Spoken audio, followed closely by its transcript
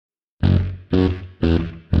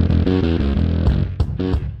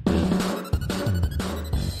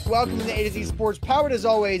Welcome to the A to Z Sports, powered as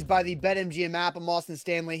always by the BetMGM app. I'm Austin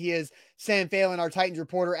Stanley. He is Sam Phelan, our Titans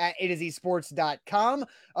reporter at A2ZSports.com.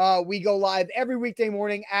 We go live every weekday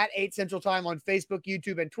morning at 8 Central Time on Facebook,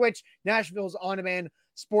 YouTube, and Twitch. Nashville's on-demand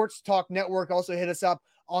sports talk network. Also hit us up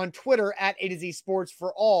on Twitter at A2Z Sports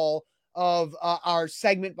for all of our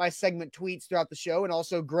segment-by-segment tweets throughout the show, and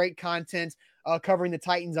also great content covering the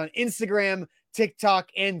Titans on Instagram, TikTok,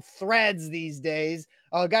 and Threads these days.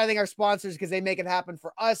 Got to thank our sponsors because they make it happen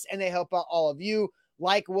for us and they help out all of you.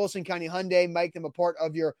 Like Wilson County Hyundai, make them a part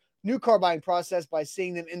of your new car buying process by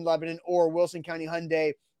seeing them in Lebanon or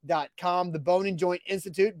wilsoncountyhyundai.com. The Bone and Joint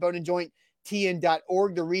Institute,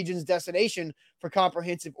 boneandjointtn.org, the region's destination for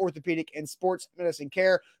comprehensive orthopedic and sports medicine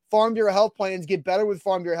care. Farm Bureau Health Plans, get better with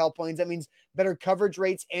Farm Bureau Health Plans. That means better coverage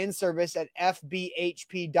rates and service at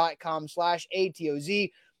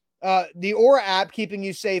fbhp.com/ATOZ. The Aura app, keeping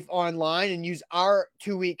you safe online, and use our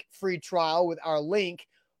 2-week free trial with our link,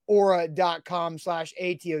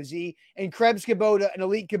 aura.com/ATOZ. And Krebs Kubota, an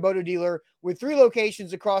elite Kubota dealer with 3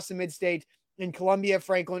 locations across the mid-state in Columbia,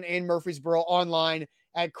 Franklin, and Murfreesboro, online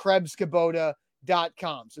at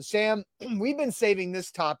KrebsKubota.com. So, Sam, we've been saving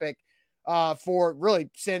this topic for really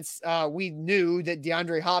since we knew that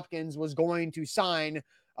DeAndre Hopkins was going to sign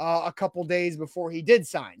a couple days before he did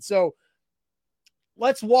sign. So,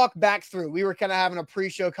 let's walk back through. We were kind of having a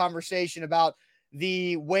pre-show conversation about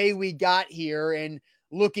the way we got here and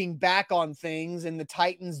looking back on things. And the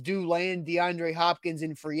Titans do land DeAndre Hopkins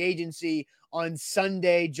in free agency on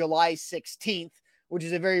Sunday, July 16th, which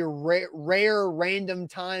is a very rare random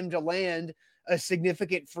time to land a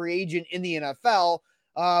significant free agent in the NFL.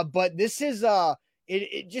 But this is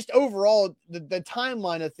it just overall, the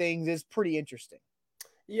timeline of things is pretty interesting.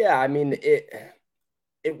 Yeah, I mean,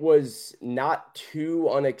 it was not too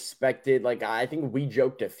unexpected. Like, I think we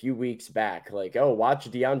joked a few weeks back, like, oh,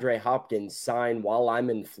 watch DeAndre Hopkins sign while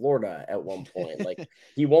I'm in Florida at one point. Like,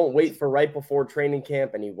 he won't wait for right before training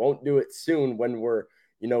camp, and he won't do it soon when we're,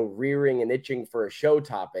 rearing and itching for a show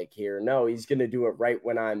topic here. No, he's going to do it right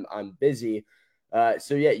when I'm busy.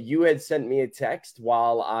 So yeah, you had sent me a text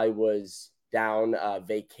while I was down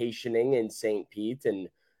vacationing in St. Pete and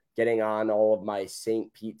getting on all of my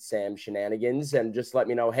St. Pete Sam shenanigans, and just let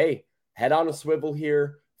me know, hey, head on a swivel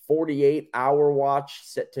here, 48-hour watch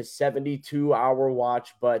set to 72-hour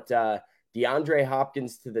watch. But DeAndre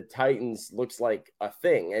Hopkins to the Titans looks like a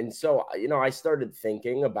thing. And so, I started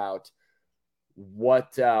thinking about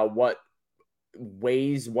what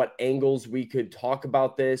ways, what angles we could talk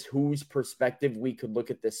about this, whose perspective we could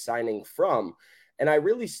look at this signing from. And I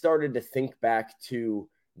really started to think back to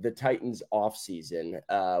the Titans offseason,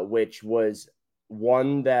 which was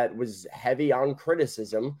one that was heavy on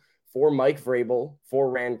criticism for Mike Vrabel, for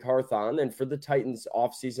Ran Carthon, and for the Titans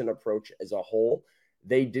offseason approach as a whole.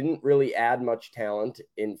 They didn't really add much talent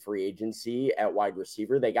in free agency at wide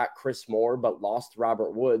receiver. They got Chris Moore, but lost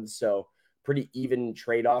Robert Woods. So pretty even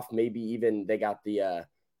trade-off. Maybe even they got the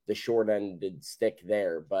short-ended stick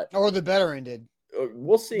there, or the better-ended.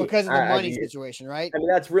 We'll see. Because of the money situation, right? I mean,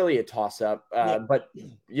 that's really a toss-up. But,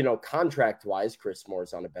 contract-wise, Chris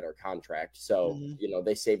Moore's on a better contract. So,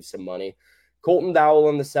 they saved some money. Colton Dowell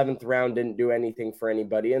in the 7th round didn't do anything for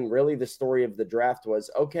anybody. And really the story of the draft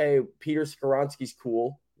was, okay, Peter Skoronski's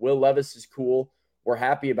cool. Will Levis is cool. We're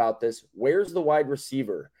happy about this. Where's the wide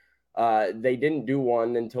receiver? They didn't do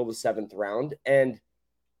one until the 7th round. And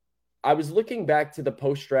I was looking back to the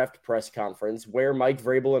post-draft press conference where Mike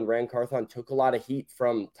Vrabel and Ran Carthon took a lot of heat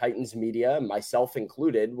from Titans media, myself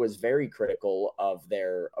included, was very critical of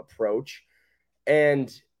their approach.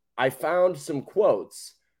 And I found some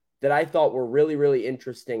quotes that I thought were really, really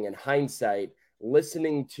interesting in hindsight,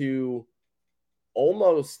 listening to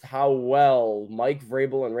almost how well Mike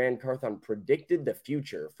Vrabel and Ran Carthon predicted the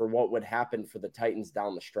future for what would happen for the Titans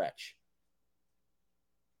down the stretch.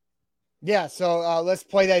 Yeah, so let's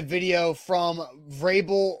play that video from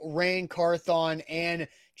Vrabel, Ran Carthon, and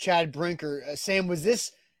Chad Brinker. Sam, was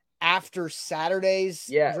this after Saturday's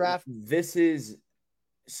draft? This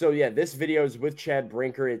video is with Chad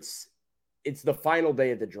Brinker. It's the final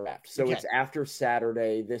day of the draft. So It's after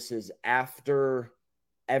Saturday. This is after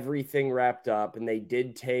everything wrapped up, and they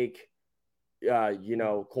did take,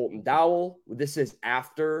 Colton Dowell. This is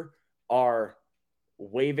after our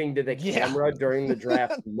waving to the camera during the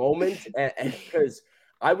draft moment, and because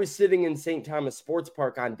I was sitting in St. Thomas Sports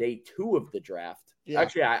Park on day 2 of the draft.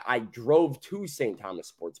 Actually, I drove to St. Thomas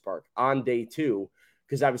Sports Park on day 2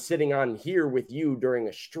 because I was sitting on here with you during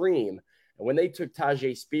a stream. And when they took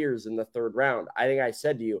Tajay Spears in the 3rd round, I think I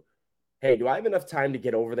said to you, hey, do I have enough time to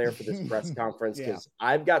get over there for this press conference? Because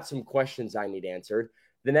I've got some questions I need answered.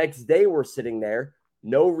 The next day we're sitting there.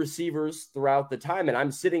 no receivers throughout the time. And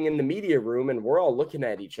I'm sitting in the media room and we're all looking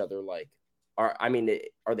at each other like, are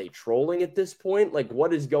they trolling at this point? Like,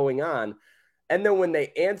 what is going on? And then when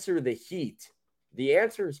they answer the heat, the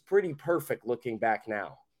answer is pretty perfect looking back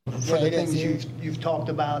now. For the things you've talked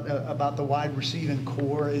about the wide receiving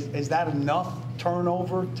core, is that enough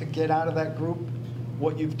turnover to get out of that group,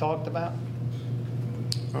 what you've talked about?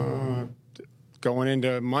 Going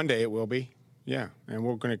into Monday, it will be, yeah. And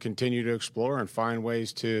we're going to continue to explore and find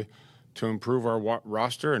ways to improve our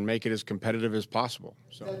roster and make it as competitive as possible.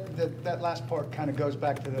 So that last part kind of goes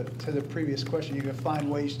back to the previous question. You're going to find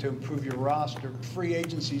ways to improve your roster. Free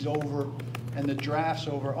agency's over and the draft's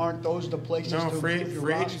over. Aren't those the places to improve your roster?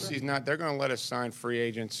 Free agency's not. They're going to let us sign free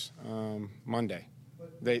agents Monday.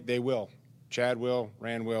 They will. Chad will.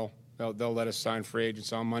 Rand will. They'll let us sign free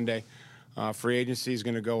agents on Monday. Free agency is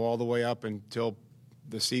going to go all the way up until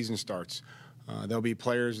the season starts. There'll be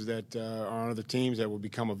players that are on other teams that will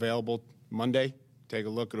become available Monday. Take a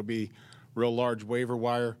look. It'll be real large waiver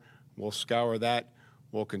wire. We'll scour that.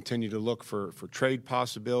 We'll continue to look for trade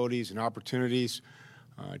possibilities and opportunities.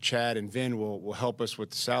 Chad and Vin will help us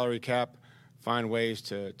with the salary cap, find ways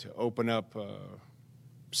to open up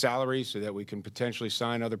salaries so that we can potentially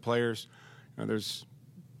sign other players. There's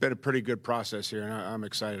been a pretty good process here, and I'm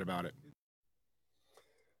excited about it.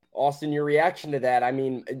 Austin, your reaction to that, I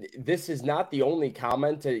mean, this is not the only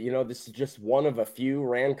comment. This is just one of a few.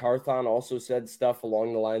 Rand Carthon also said stuff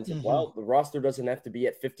along the lines of, well, the roster doesn't have to be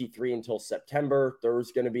at 53 until September.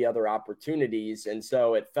 There's going to be other opportunities. And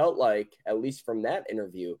so it felt like, at least from that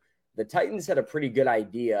interview, the Titans had a pretty good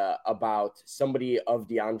idea about somebody of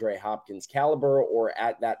DeAndre Hopkins' caliber or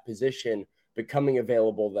at that position becoming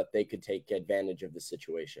available that they could take advantage of the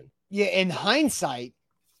situation. Yeah, in hindsight,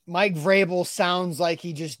 Mike Vrabel sounds like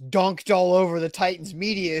he just dunked all over the Titans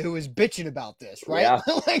media who was bitching about this, right? Yeah.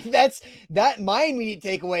 Like my immediate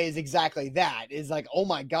takeaway is exactly that. Is like, oh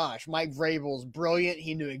my gosh, Mike Vrabel's brilliant.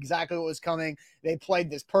 He knew exactly what was coming. They played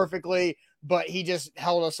this perfectly, but he just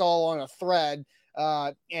held us all on a thread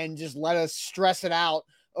and just let us stress it out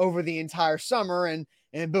over the entire summer, and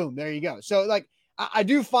boom, there you go. So like, I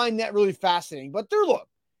do find that really fascinating. But look,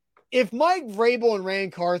 if Mike Vrabel and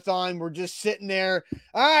Rand Carthon were just sitting there,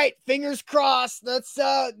 all right, fingers crossed, that's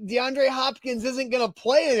DeAndre Hopkins isn't going to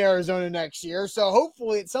play in Arizona next year. So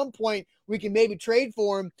hopefully at some point we can maybe trade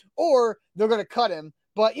for him, or they're going to cut him.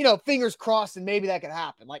 But, fingers crossed, and maybe that could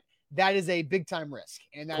happen. Like, that is a big time risk.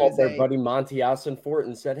 And that called is their buddy Monty Ossenfort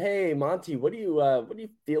and said, hey, Monty, what are you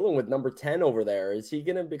feeling with number 10 over there? Is he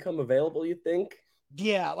going to become available, you think?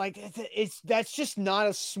 Yeah, like that's just not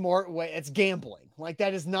a smart way. It's gambling. Like,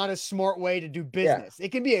 that is not a smart way to do business. Yeah.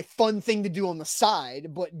 It can be a fun thing to do on the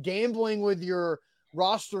side, but gambling with your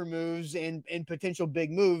roster moves and potential big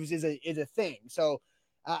moves is a thing. So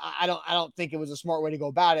I don't think it was a smart way to go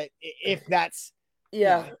about it. If that's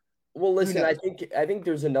Well, listen, I think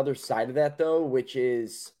there's another side of that though, which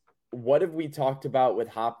is, what have we talked about with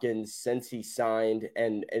Hopkins since he signed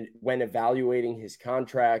and when evaluating his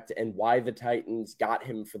contract and why the Titans got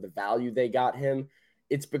him for the value they got him?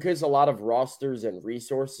 It's because a lot of rosters and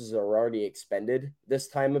resources are already expended this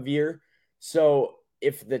time of year. So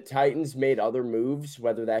if the Titans made other moves,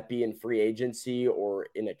 whether that be in free agency or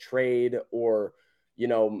in a trade or,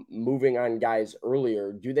 moving on guys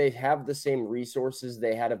earlier, do they have the same resources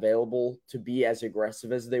they had available to be as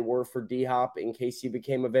aggressive as they were for D-Hop in case he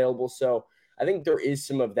became available? So I think there is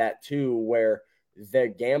some of that too, where the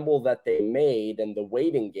gamble that they made and the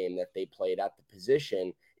waiting game that they played at the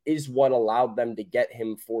position is what allowed them to get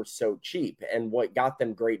him for so cheap and what got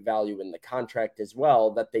them great value in the contract as well,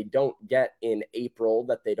 that they don't get in April,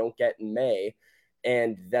 that they don't get in May,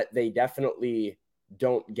 and that they definitely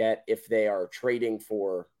don't get if they are trading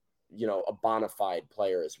for, a bona fide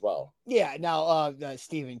player as well. Yeah. Now,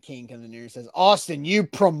 Stephen King comes in here and says, Austin, you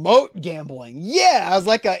promote gambling. Yeah. I was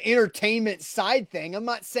like an entertainment side thing. I'm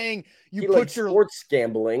not saying you put your sports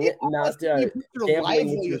gambling, not gambling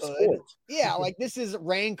with your sport. Yeah. Like, this is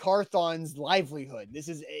Rand Carthon's livelihood. This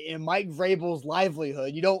is Mike Vrabel's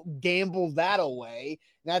livelihood. You don't gamble that away.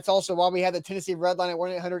 And that's also why we have the Tennessee Red Line at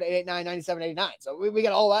 1-800-889-9789. So we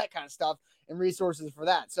got all that kind of stuff and resources for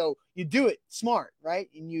that. So you do it smart, right?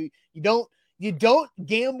 And you don't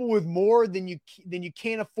gamble with more than you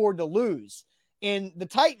can't afford to lose. And the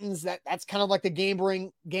Titans, that's kind of like the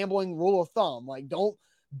gambling rule of thumb. Like, don't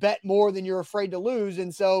bet more than you're afraid to lose.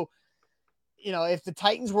 And so, if the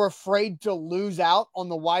Titans were afraid to lose out on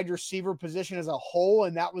the wide receiver position as a whole,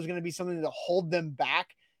 and that was going to be something to hold them back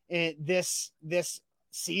in this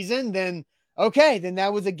season, then okay, then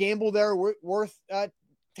that was a gamble there worth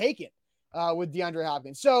taking with DeAndre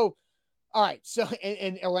Hopkins. So All right. So,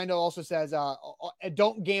 and Orlando also says,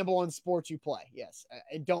 don't gamble on sports you play. Yes.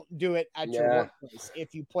 And don't do it at your workplace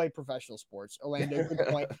if you play professional sports. Orlando, good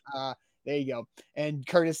point. There you go. And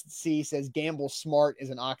Curtis C says, gamble smart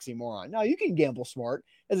is an oxymoron. No, you can gamble smart.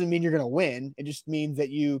 Doesn't mean you're going to win. It just means that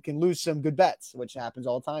you can lose some good bets, which happens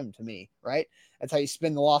all the time to me, right? That's how you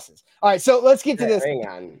spin the losses. All right. So let's get to this. Hang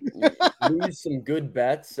on. Lose some good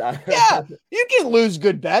bets. Yeah, you can lose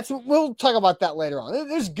good bets. We'll talk about that later on.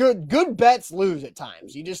 There's good bets lose at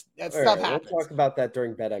times. That stuff happens. We'll talk about that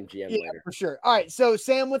during BetMGM later. For sure. All right. So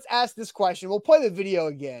Sam, let's ask this question. We'll play the video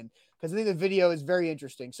again, because I think the video is very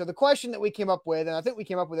interesting. So the question that we came up with, and I think we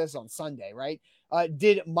came up with this on Sunday, right?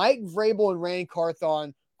 Did Mike Vrabel and Rand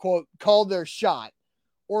Carthon, quote, call their shot,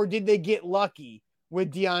 or did they get lucky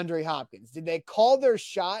with DeAndre Hopkins? Did they call their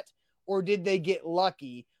shot, or did they get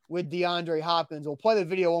lucky with DeAndre Hopkins? We'll play the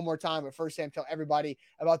video one more time, but first, Sam, tell everybody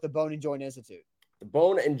about the Bone and Joint Institute. The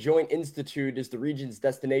Bone and Joint Institute is the region's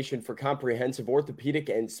destination for comprehensive orthopedic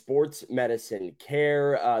and sports medicine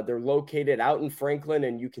care. They're located out in Franklin,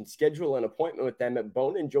 and you can schedule an appointment with them at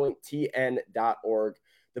boneandjointtn.org.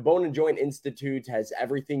 The Bone and Joint Institute has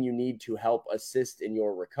everything you need to help assist in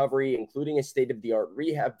your recovery, including a state-of-the-art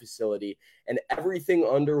rehab facility and everything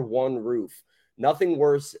under one roof. Nothing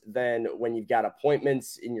worse than when you've got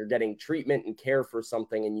appointments and you're getting treatment and care for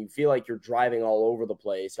something and you feel like you're driving all over the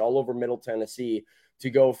place, all over Middle Tennessee, to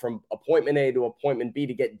go from appointment A to appointment B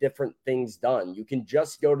to get different things done. You can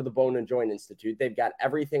just go to the Bone and Joint Institute. They've got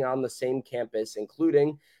everything on the same campus,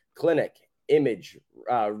 including clinic, image,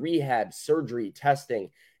 rehab, surgery, testing.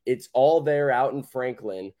 It's all there out in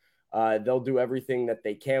Franklin. They'll do everything that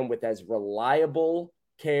they can with as reliable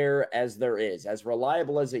care as there is, as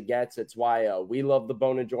reliable as it gets. It's why we love the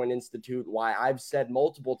Bone and Joint Institute, why I've said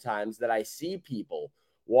multiple times that I see people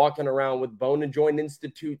walking around with Bone and Joint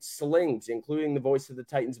Institute slings, including the voice of the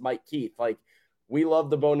Titans, Mike Keith. Like, we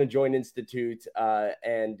love the Bone and Joint Institute,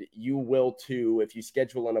 and you will too. If you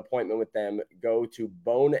schedule an appointment with them, go to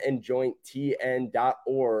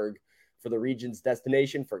boneandjointtn.org for the region's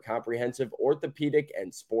destination for comprehensive orthopedic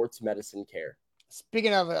and sports medicine care.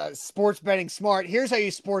 Speaking of sports betting smart, here's how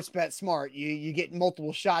you sports bet smart. You get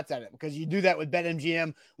multiple shots at it, because you do that with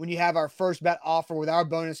BetMGM when you have our first bet offer with our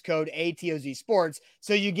bonus code ATOZ Sports.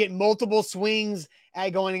 So you get multiple swings at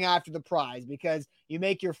going after the prize, because you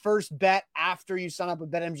make your first bet after you sign up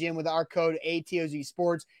with BetMGM with our code ATOZ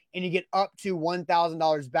Sports, and you get up to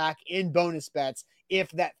 $1,000 back in bonus bets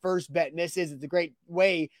if that first bet misses. It's a great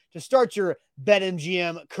way to start your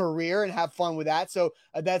BetMGM career and have fun with that. So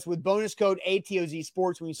that's with bonus code ATOZ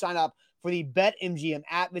Sports when you sign up for the BetMGM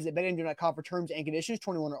app. Visit BetMGM.com for terms and conditions.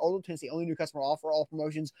 21 or older. Tennessee only new customer offer. All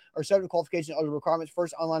promotions are subject to qualification and other requirements.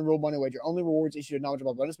 First online rule money wager. Only rewards issued at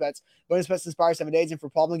knowledgeable bonus bets. Bonus bets expire 7 days. And for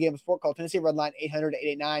problem game sport, call Tennessee Red Line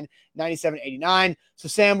 800-889-9789. So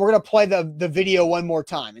Sam, we're going to play the video one more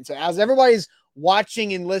time. And so as everybody's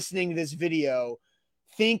watching and listening to this video,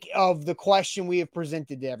 think of the question we have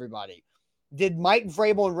presented to everybody. Did Mike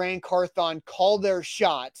Vrabel and Rand Carthon call their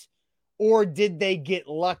shot, or did they get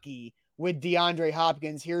lucky with DeAndre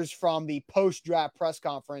Hopkins? Here's from the post-draft press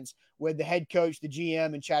conference with the head coach, the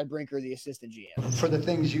GM, and Chad Brinker, the assistant GM. For the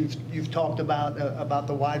things you've talked about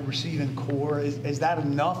the wide receiving core, is that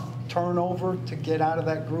enough turnover to get out of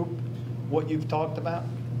that group, what you've talked about?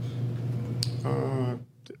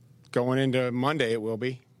 Going into Monday, it will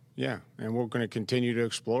be. Yeah, and we're going to continue to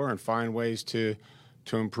explore and find ways to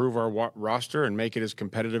improve our roster and make it as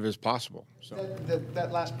competitive as possible. So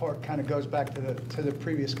that last part kind of goes back to the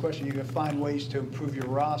previous question. You're going to find ways to improve your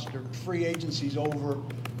roster. Free agency's over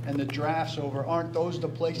and the draft's over. Aren't those the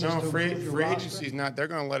places to improve your roster? Free agency's not. They're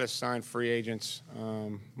going to let us sign free agents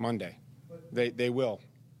Monday. They will.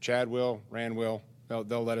 Chad will. Rand will. They'll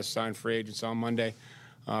let us sign free agents on Monday.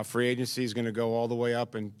 Free agency is going to go all the way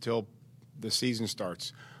up until the season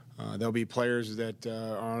starts. There'll be players that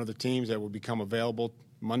are on other teams that will become available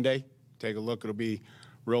Monday. Take a look. It'll be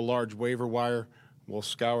real large waiver wire. We'll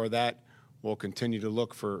scour that. We'll continue to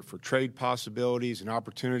look for trade possibilities and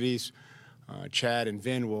opportunities. Chad and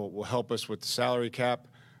Vin will help us with the salary cap,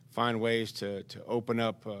 find ways to open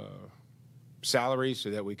up salaries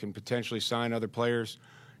so that we can potentially sign other players.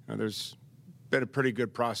 There's been a pretty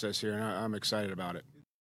good process here, and I'm excited about it.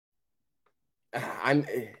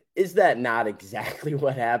 Is that not exactly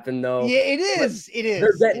what happened, though? Yeah, it is. It is.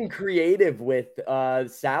 They're getting creative with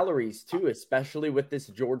salaries, too, especially with this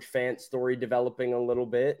George Fant story developing a little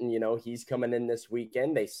bit. And, he's coming in this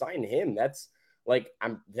weekend. They sign him. That's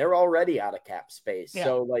they're already out of cap space. Yeah.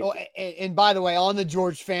 So, and by the way, on the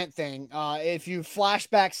George Fant thing, if you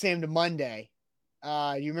flashback, Sam, to Monday,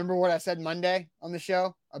 You remember what I said Monday on the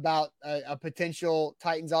show about a potential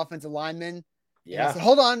Titans offensive lineman? Yeah. I said,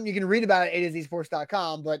 hold on, you can read about it at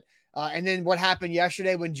AtoZSports.com. But and then what happened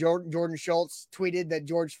yesterday when Jordan Schultz tweeted that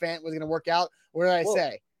George Fant was going to work out? What did I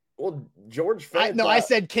say? Well, George Fant. I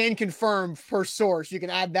said can confirm per source. You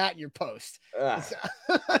can add that in your post.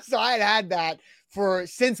 So I had that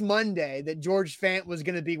since Monday that George Fant was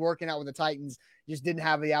going to be working out with the Titans. Just didn't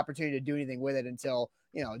have the opportunity to do anything with it until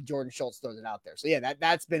Jordan Schultz throws it out there. So yeah,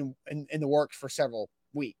 that's been in the works for several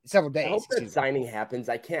days. I hope that signing happens.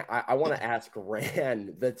 I want to ask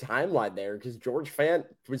Rand the timeline there because George Fant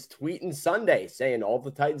was tweeting Sunday saying all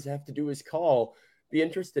the Titans have to do is call. Be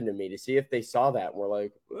interested in me to see if they saw that. We're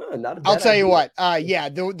like, not a bad I'll tell idea. you what.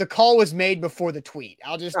 The call was made before the tweet.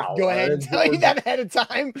 I'll just go ahead and tell you that ahead of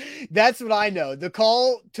time. That's what I know. The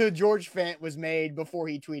call to George Fant was made before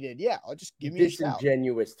he tweeted. Yeah, I'll just give me a shout.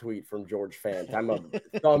 Disingenuous tweet from George Fant. I'm a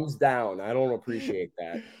thumbs down. I don't appreciate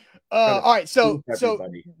that. All right, so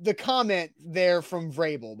the comment there from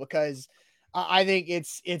Vrabel, because I think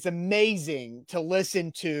it's amazing to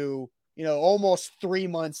listen to. Almost 3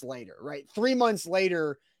 months later, right? 3 months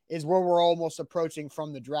later is where we're almost approaching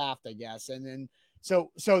from the draft, I guess. And then,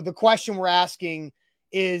 so the question we're asking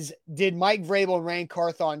is, did Mike Vrabel and Rand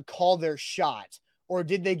Carthon call their shot, or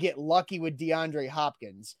did they get lucky with DeAndre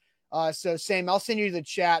Hopkins? So Sam, I'll send you the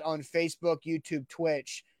chat on Facebook, YouTube,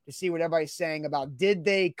 Twitch to see what everybody's saying about, did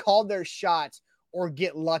they call their shot or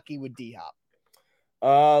get lucky with D-Hop?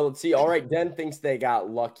 Let's see. All right. Den thinks they got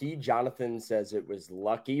lucky. Jonathan says it was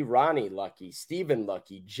lucky. Ronnie lucky. Steven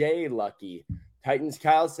lucky. Jay lucky. Titans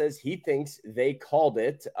Kyle says he thinks they called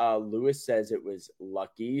it. Lewis says it was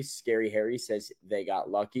lucky. Scary Harry says they got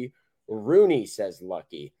lucky. Rooney says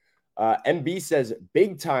lucky. MB says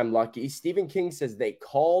big time lucky. Stephen King says they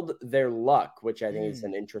called their luck, which I think is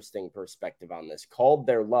an interesting perspective on this. Called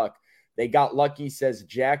their luck. They got lucky, says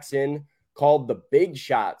Jackson. Called the big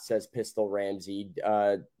shot, says Pistol Ramsey.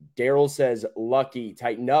 Daryl says lucky.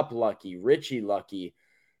 Tighten up lucky. Richie lucky.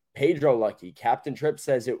 Pedro lucky. Captain Tripp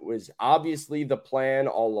says it was obviously the plan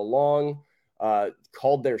all along.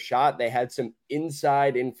 Called their shot. They had some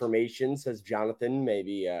inside information, says Jonathan,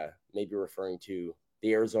 maybe referring to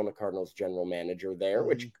the Arizona Cardinals general manager there,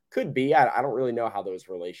 which could be. I don't really know how those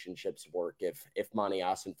relationships work. If Monty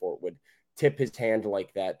Ossenfort would tip his hand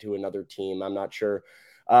like that to another team, I'm not sure.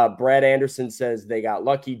 Brad Anderson says they got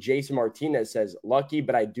lucky. Jason Martinez says lucky,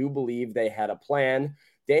 but I do believe they had a plan.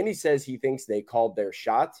 Danny says he thinks they called their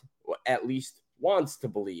shot, at least wants to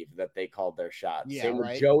believe that they called their shot. Yeah, same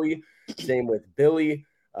right. with Joey, same with Billy.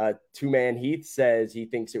 Two-Man Heath says he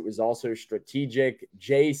thinks it was also strategic.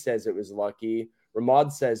 Jay says it was lucky.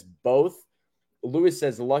 Ramad says both. Lewis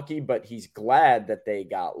says lucky, but he's glad that they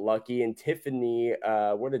got lucky. And Tiffany,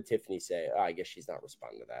 what did Tiffany say? Oh, I guess she's not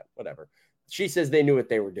responding to that. Whatever. She says they knew what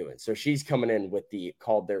they were doing. So she's coming in with the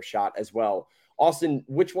called their shot as well. Austin,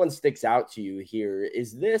 which one sticks out to you here?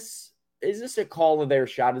 Is this a call of their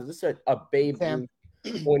shot? Is this a Babe Ruth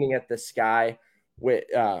pointing at the sky with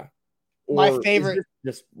my favorite, is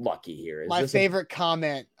this just lucky here? My favorite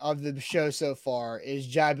comment of the show so far is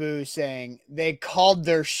Jabu saying they called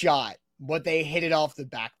their shot, but they hit it off the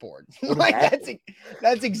backboard. Like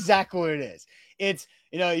that's exactly what it is. It's,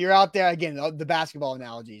 you're out there again, the basketball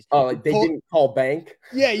analogies. Oh, like they didn't call bank.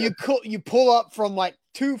 Yeah. You pull up from like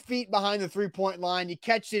 2 feet behind the 3-point line. You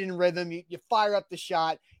catch it in rhythm. You fire up the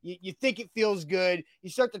shot. You think it feels good. You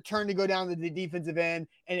start to turn to go down to the defensive end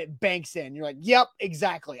and it banks in. You're like, yep,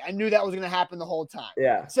 exactly. I knew that was going to happen the whole time.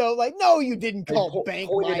 Yeah. So like, no, you didn't call bank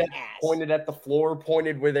my ass. Pointed at the floor,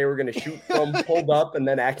 pointed where they were going to shoot from, pulled up and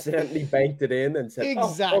then accidentally banked it in and said,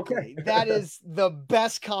 exactly. Oh, okay. That is the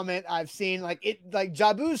best comment I've seen. Like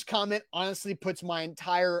Jabu's comment honestly puts my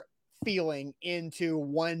entire feeling into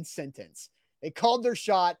one sentence. They called their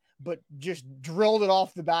shot, but just drilled it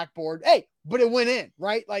off the backboard. Hey, but it went in,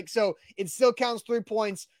 right? Like, so it still counts 3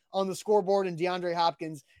 points on the scoreboard, and DeAndre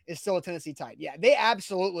Hopkins is still a Tennessee Titan. Yeah, they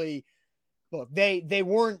absolutely look. They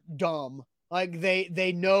weren't dumb. Like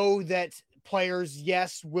they know that players,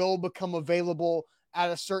 yes, will become available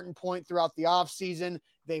at a certain point throughout the offseason.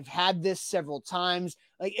 They've had this several times.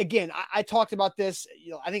 Like, again, I talked about this,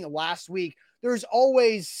 I think last week. There's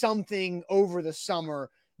always something over the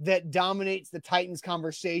summer that dominates the Titans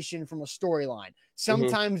conversation from a storyline.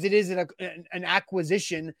 Sometimes it is an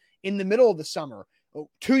acquisition in the middle of the summer.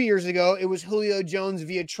 2 years ago, it was Julio Jones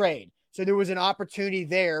via trade. So there was an opportunity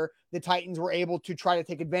there the Titans were able to try to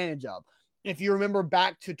take advantage of. If you remember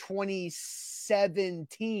back to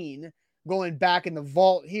 2017, going back in the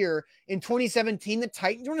vault here, in 2017, the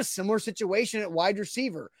Titans were in a similar situation at wide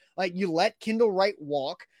receiver. Like, you let Kendall Wright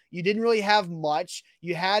walk. You didn't really have much.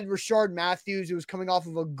 You had Rashard Matthews, who was coming off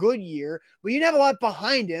of a good year, but you didn't have a lot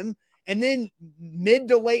behind him. And then mid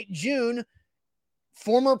to late June,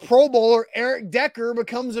 former Pro Bowler Eric Decker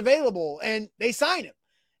becomes available, and they sign him.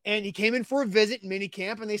 And he came in for a visit in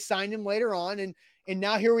minicamp, and they signed him later on. And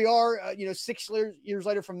now here we are, 6 years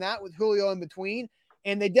later from that, with Julio in between.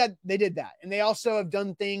 And they did that. And they also have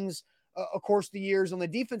done things, of course, the years on the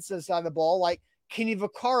defensive side of the ball, like Kenny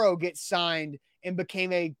Vaccaro gets signed and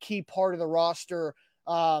became a key part of the roster,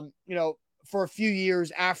 for a few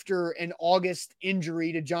years after an August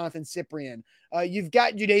injury to Jonathan Cyprien. You've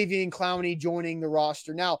got Jadeveon Clowney joining the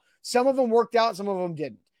roster. Now, some of them worked out, some of them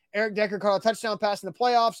didn't. Eric Decker caught a touchdown pass in the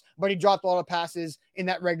playoffs, but he dropped a lot of passes in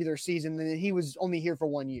that regular season, and he was only here for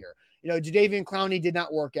 1 year. Jadeveon Clowney did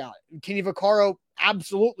not work out. Kenny Vaccaro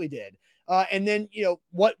absolutely did. And then,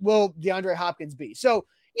 what will DeAndre Hopkins be? So,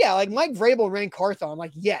 yeah, like Mike Vrabel ran Carthon,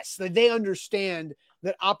 like, yes, they understand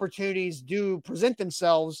that opportunities do present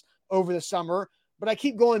themselves over the summer. But I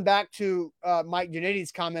keep going back to Mike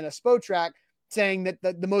Genetti's comment of Spotrac saying that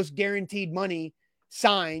the most guaranteed money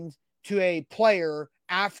signed to a player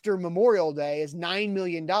after Memorial Day is $9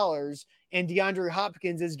 million, and DeAndre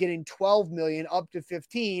Hopkins is getting $12 million up to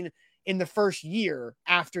 15 in the first year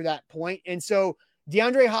after that point. And so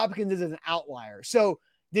DeAndre Hopkins is an outlier. So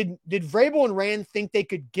did Vrabel and Rand think they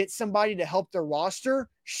could get somebody to help their roster?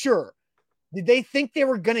 Sure. Did they think they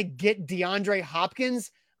were going to get DeAndre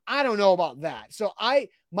Hopkins? I don't know about that. So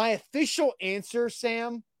my official answer,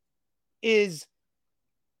 Sam, is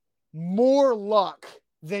more luck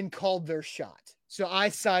than called their shot. So I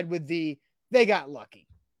side with they got lucky.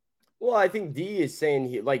 Well, I think D is saying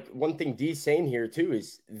here, like, one thing D is saying here too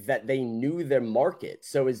is that they knew their market.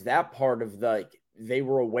 So is that part of they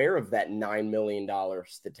were aware of that $9 million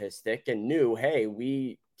statistic and knew, hey,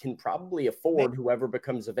 we can probably afford whoever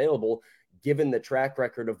becomes available, given the track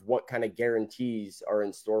record of what kind of guarantees are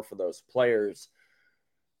in store for those players.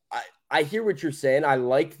 I hear what you're saying. I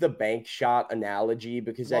like the bank shot analogy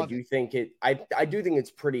because I do think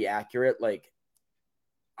it's pretty accurate. Like,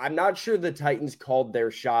 I'm not sure the Titans called their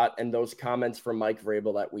shot, and those comments from Mike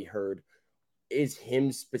Vrabel that we heard is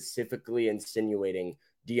him specifically insinuating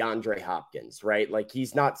DeAndre Hopkins, right? Like,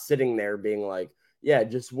 he's not sitting there being like, yeah,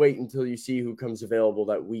 just wait until you see who comes available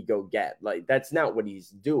that we go get. Like, that's not what he's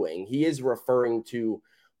doing. He is referring to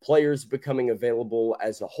players becoming available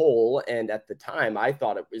as a whole. And at the time, I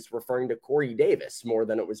thought it was referring to Corey Davis more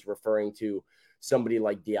than it was referring to somebody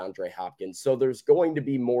like DeAndre Hopkins. So there's going to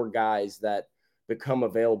be more guys that become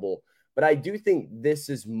available. But I do think this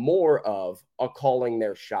is more of a calling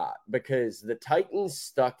their shot because the Titans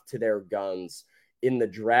stuck to their guns in the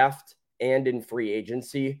draft and in free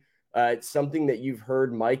agency. It's something that you've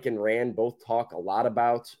heard Mike and Rand both talk a lot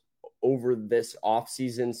about over this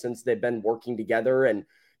offseason since they've been working together. And,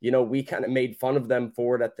 we kind of made fun of them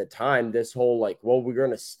for it at the time, this whole we're going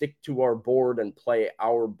to stick to our board and play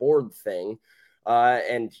our board thing.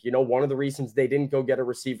 And one of the reasons they didn't go get a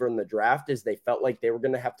receiver in the draft is they felt like they were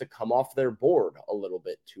going to have to come off their board a little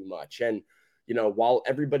bit too much. And, while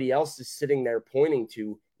everybody else is sitting there pointing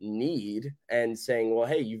to need and saying, well,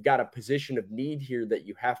 hey, you've got a position of need here that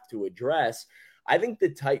you have to address. I think the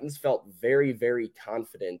Titans felt very, very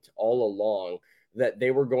confident all along that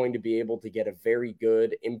they were going to be able to get a very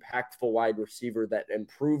good, impactful wide receiver that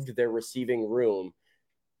improved their receiving room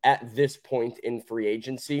at this point in free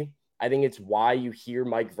agency. I think it's why you hear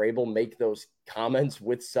Mike Vrabel make those comments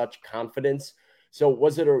with such confidence. So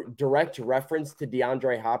was it a direct reference to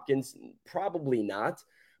DeAndre Hopkins? Probably not.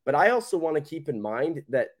 But I also want to keep in mind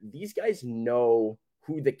that these guys know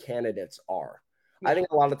who the candidates are. I think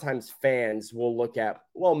a lot of times fans will look at,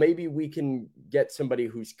 well, maybe we can get somebody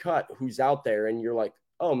who's cut, who's out there. And you're like,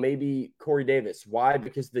 oh, maybe Corey Davis. Why?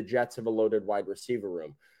 Because the Jets have a loaded wide receiver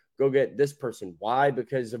room. Go get this person. Why?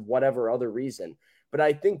 Because of whatever other reason. But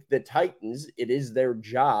I think the Titans, it is their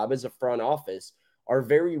job as a front office, are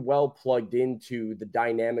very well plugged into the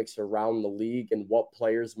dynamics around the league and what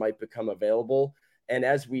players might become available. And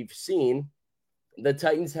as we've seen, the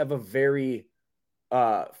Titans have a very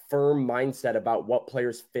firm mindset about what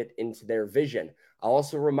players fit into their vision. I'll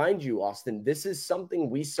also remind you, Austin, this is something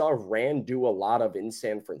we saw Rand do a lot of in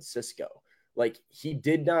San Francisco. Like, he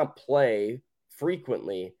did not play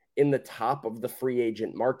frequently in the top of the free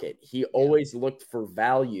agent market. He always looked for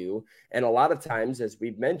value. And a lot of times, as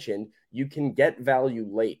we've mentioned, you can get value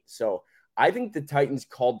late. So I think the Titans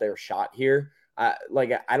called their shot here. I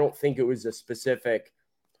don't think it was a specific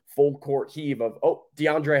full court heave of,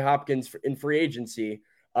 DeAndre Hopkins in free agency.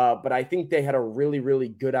 But I think they had a really, really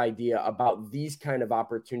good idea about these kind of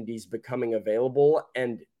opportunities becoming available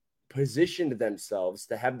and positioned themselves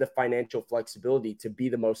to have the financial flexibility to be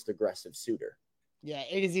the most aggressive suitor. Yeah,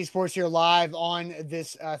 A to Z Sports here live on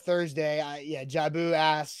this Thursday. Jabu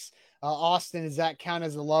asks, Austin, does that count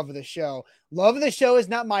as the love of the show? Love of the show is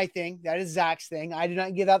not my thing. That is Zach's thing. I do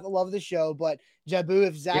not give out the love of the show, but Jabu,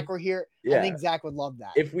 if Zach were here, I think Zach would love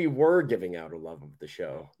that. If we were giving out a love of the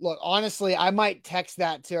show. Look, honestly, I might text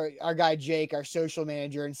that to our guy, Jake, our social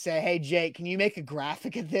manager, and say, hey, Jake, can you make a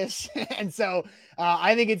graphic of this? And so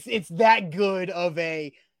I think it's that good of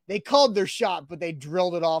a, they called their shot, but they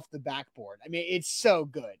drilled it off the backboard. I mean, it's so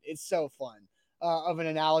good. It's so fun of an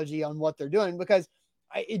analogy on what they're doing, because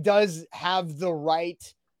it does have the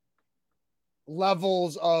right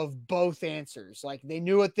levels of both answers. Like, they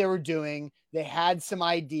knew what they were doing. They had some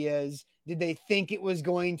ideas. Did they think it was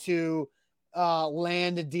going to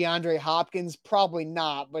land DeAndre Hopkins? Probably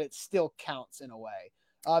not, but it still counts in a way.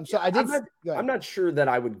 I'm not sure that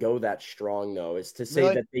I would go that strong, though, is to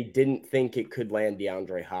say that they didn't think it could land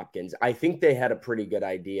DeAndre Hopkins. I think they had a pretty good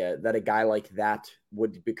idea that a guy like that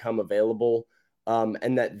would become available,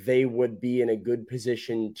 and that they would be in a good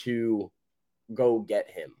position to go get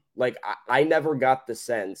him. Like, I never got the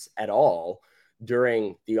sense at all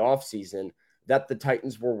during the offseason that the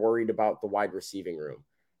Titans were worried about the wide receiving room.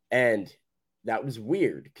 And that was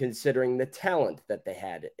weird, considering the talent that they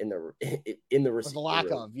had in the receiving the lack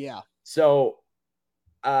room. of, yeah. So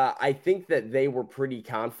I think that they were pretty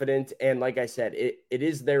confident. And like I said, it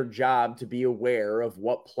is their job to be aware of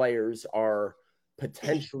what players are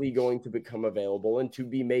potentially going to become available, and to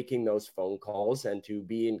be making those phone calls and to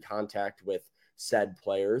be in contact with said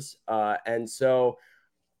players. And so,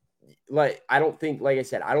 I don't think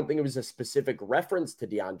it was a specific reference to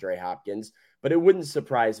DeAndre Hopkins, but it wouldn't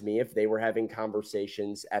surprise me if they were having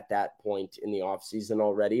conversations at that point in the offseason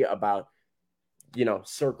already about,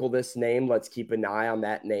 circle this name. Let's keep an eye on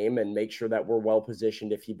that name and make sure that we're well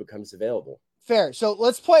positioned if he becomes available. Fair. So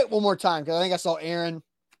let's play it one more time, because I think I saw Aaron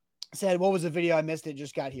said, what was the video? I missed it,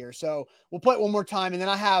 just got here. So we'll play it one more time, and then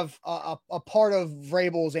I have a part of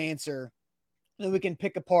Vrabel's answer that we can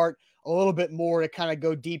pick apart a little bit more to kind of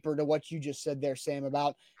go deeper to what you just said there, Sam,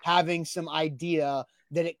 about having some idea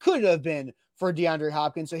that it could have been for DeAndre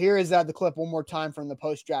Hopkins. So here is the clip one more time from the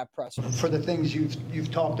post-draft presser. For the things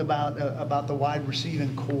you've talked about the wide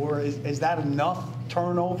receiving core, is that enough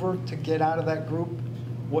turnover to get out of that group,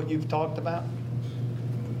 what you've talked about?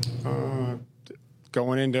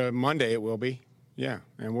 Going into Monday, it will be. Yeah,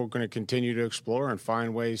 and we're going to continue to explore and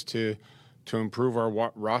find ways to improve our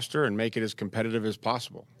roster and make it as competitive as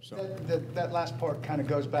possible. So that last part kind of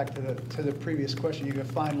goes back to the previous question. You're going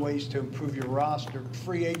to find ways to improve your roster.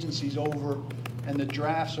 Free agency's over and the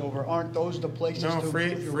draft's over. Aren't those the places to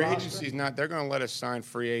improve your free roster? agency's not. They're going to let us sign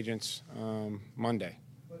free agents Monday.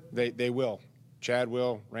 They will. Chad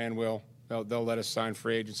will. Rand will. They'll let us sign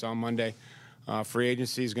free agents on Monday. Free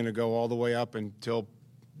agency is going to go all the way up until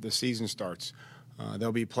the season starts.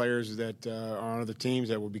 There'll be players that are on other teams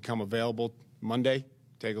that will become available Monday.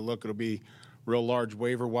 Take a look. It'll be real large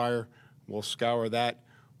waiver wire. We'll scour that.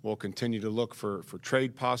 We'll continue to look for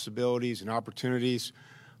trade possibilities and opportunities.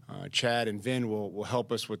 Chad and Vin will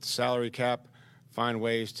help us with the salary cap, find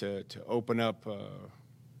ways to open up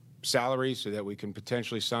salaries so that we can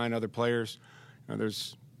potentially sign other players.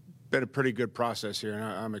 There's been a pretty good process here, and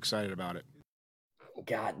I'm excited about it.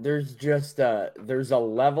 God, there's just there's a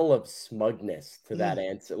level of smugness to that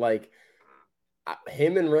answer. Like,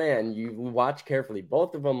 him and Rand, you watch carefully,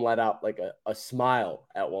 both of them let out like a smile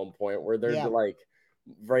at one point where they're like,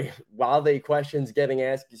 right while the question's getting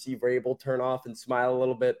asked, you see Vrabel turn off and smile a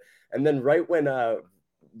little bit. And then right when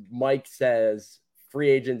Mike says free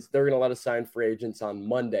agents, they're going to let us sign free agents on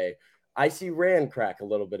Monday, I see Rand crack a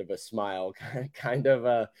little bit of a smile, kind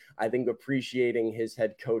of, I think, appreciating his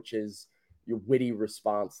head coach's witty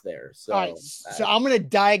response there. So, all right, so I'm going to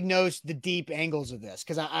diagnose the deep angles of this,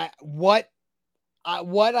 because what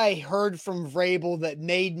I heard from Vrabel that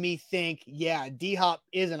made me think, D-Hop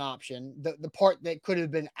is an option. The part that could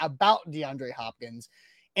have been about DeAndre Hopkins,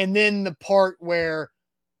 and then the part where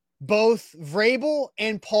both Vrabel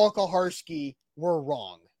and Paul Kaharski were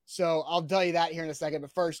wrong. So I'll tell you that here in a second.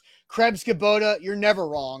 But first, Krebs Kubota, you're never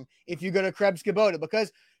wrong if you go to Krebs Kubota,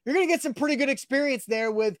 because you're going to get some pretty good experience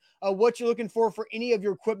there with what you're looking for any of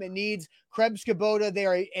your equipment needs. Krebs Kubota, they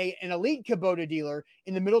are an elite Kubota dealer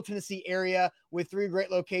in the Middle Tennessee area with 3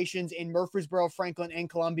 great locations in Murfreesboro, Franklin, and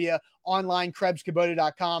Columbia. Online,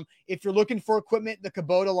 KrebsKubota.com. If you're looking for equipment, the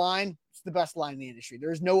Kubota line, it's the best line in the industry.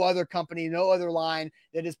 There's no other company, no other line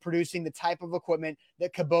that is producing the type of equipment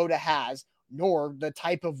that Kubota has, nor the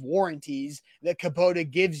type of warranties that Kubota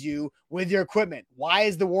gives you with your equipment. Why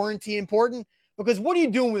is the warranty important? Because what are you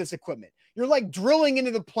doing with this equipment? you're like drilling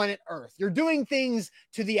into the planet Earth. You're doing things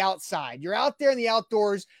to the outside. You're out there in the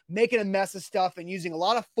outdoors making a mess of stuff and using a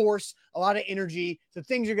lot of force, a lot of energy. So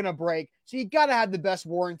things are going to break. So you got to have the best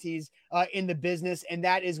warranties in the business. And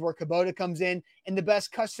that is where Kubota comes in, and the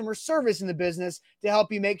best customer service in the business to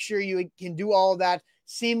help you make sure you can do all of that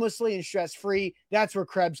seamlessly and stress-free. That's where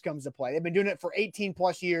Krebs comes to play. They've been doing it for 18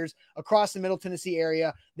 plus years across the Middle Tennessee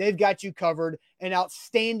area. They've got you covered. An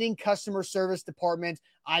outstanding customer service department.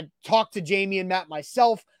 I talked to Jamie and Matt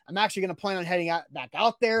myself. I'm actually going to plan on heading back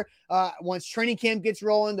out there once training camp gets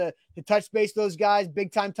rolling to touch base with those guys.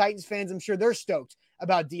 Big time Titans fans. I'm sure they're stoked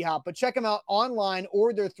about D-Hop, but check them out online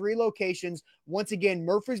or their 3 locations. Once again,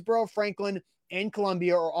 Murfreesboro, Franklin, and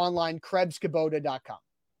Columbia, or online, KrebsKubota.com.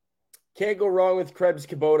 Can't go wrong with Krebs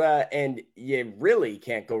Kubota, and you really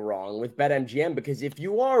can't go wrong with BetMGM, because if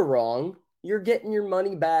you are wrong, you're getting your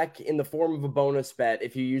money back in the form of a bonus bet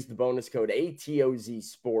if you use the bonus code ATOZ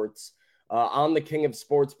Sports on the King of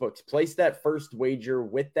Sportsbooks. Place that first wager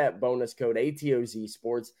with that bonus code ATOZ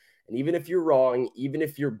Sports, and even if you're wrong, even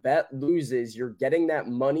if your bet loses, you're getting that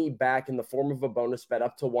money back in the form of a bonus bet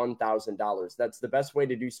up to $1,000. That's the best way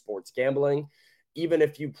to do sports gambling. Even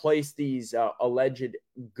if you place these alleged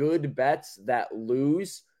good bets that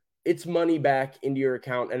lose, it's money back into your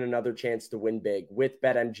account and another chance to win big with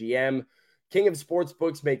BetMGM. King of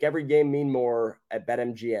Sportsbooks, make every game mean more at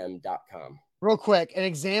BetMGM.com. Real quick, an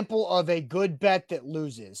example of a good bet that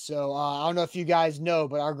loses. So I don't know if you guys know,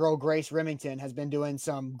 but our girl Grace Remington has been doing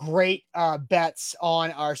some great bets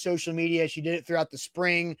on our social media. She did it throughout the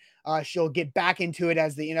spring. She'll get back into it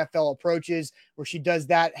as the NFL approaches, where she does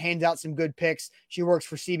that, hands out some good picks. She works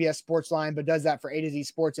for CBS Sportsline, but does that for A to Z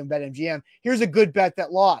Sports and BetMGM. Here's a good bet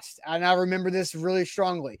that lost, and I remember this really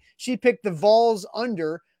strongly. She picked the Vols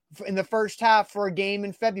under in the first half for a game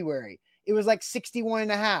in February. It was like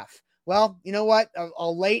 61.5. Well, you know what?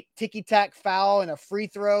 A late ticky-tack foul and a free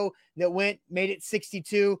throw that made it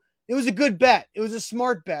 62. It was a good bet. It was a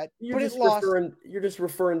smart bet, but it lost. You're just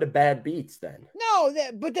referring to bad beats then. No,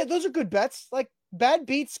 those are good bets. Like, bad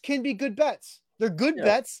beats can be good bets. They're good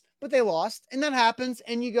bets, but they lost, and that happens,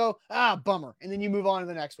 and you go, bummer, and then you move on to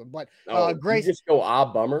the next one. But Grace, you just go,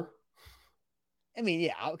 bummer. I mean,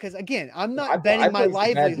 yeah, because again, I'm not betting my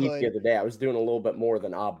livelihood. The other day, I was doing a little bit more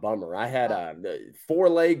than bummer. I had a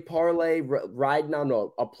 4-leg parlay riding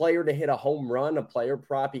on a player to hit a home run, a player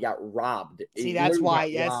prop. He got robbed. See, that's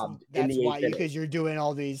why, because you're doing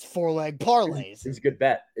all these 4-leg parlays. It's a good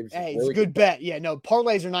bet. It's a good bet. Yeah, no,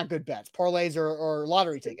 parlays are not good bets. Parlays are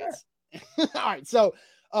lottery tickets. All right, so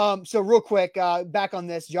real quick, back on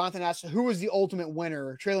this, Jonathan asked, who was the ultimate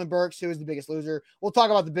winner? Traylon Burks, who was the biggest loser? We'll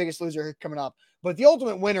talk about the biggest loser coming up, but the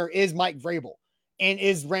ultimate winner is Mike Vrabel and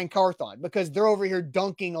is Ran Carthon, because they're over here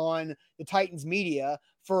dunking on the Titans media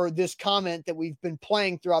for this comment that we've been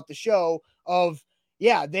playing throughout the show of,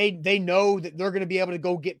 yeah, they know that they're going to be able to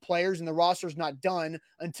go get players and the roster's not done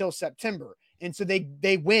until September. And so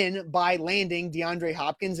they win by landing DeAndre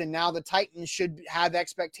Hopkins, and now the Titans should have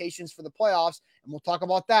expectations for the playoffs, and we'll talk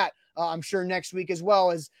about that, I'm sure, next week as well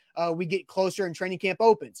as we get closer and training camp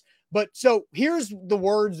opens. But so here's the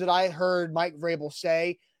words that I heard Mike Vrabel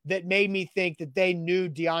say that made me think that they knew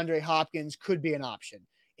DeAndre Hopkins could be an option.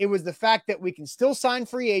 It was the fact that we can still sign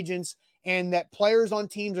free agents and that players on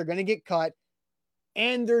teams are going to get cut,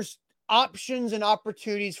 and there's options and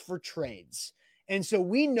opportunities for trades. And so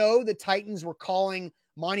we know the Titans were calling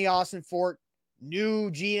Monty Ossenfort,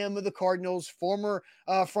 new GM of the Cardinals, former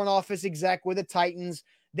front office exec with the Titans.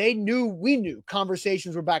 We knew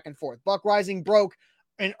conversations were back and forth. Buck Rising broke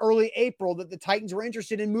in early April that the Titans were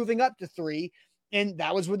interested in moving up to 3, and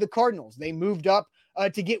that was with the Cardinals. They moved up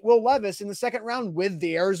to get Will Levis in the second round with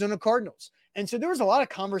the Arizona Cardinals. And so there was a lot of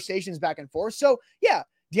conversations back and forth. So, yeah,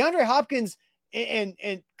 DeAndre Hopkins and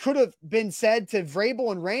could have been said to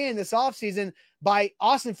Vrabel and Rand this offseason by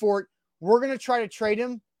Ossenfort, we're going to try to trade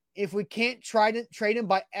him. If we can't try to trade him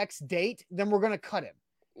by X date, then we're going to cut him.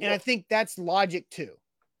 And I think that's logic too.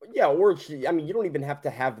 Yeah, or I mean, you don't even have to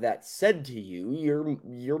have that said to you.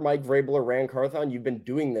 You're Mike Vrabel or Ran Carthon. You've been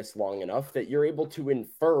doing this long enough that you're able to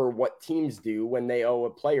infer what teams do when they owe a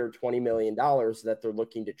player $20 million that they're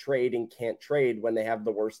looking to trade and can't trade when they have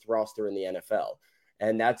the worst roster in the NFL.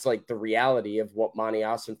 And that's like the reality of what Monty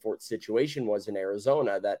Ossenfort's situation was in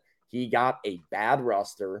Arizona, that he got a bad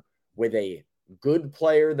roster with a good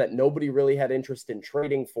player that nobody really had interest in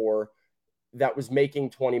trading for that was making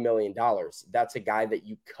 $20 million. That's a guy that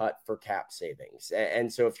you cut for cap savings.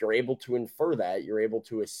 And so if you're able to infer that, you're able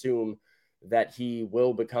to assume that he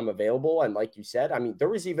will become available. And like you said, I mean, there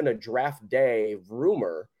was even a draft day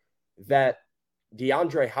rumor that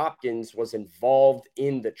DeAndre Hopkins was involved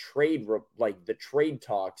in the trade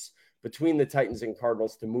talks between the Titans and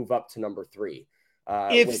Cardinals to move up to number 3.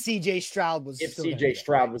 If CJ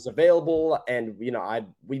Stroud was available, and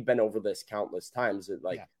we've been over this countless times.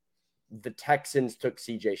 The Texans took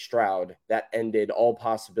CJ Stroud, that ended all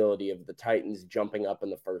possibility of the Titans jumping up in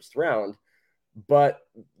the first round. But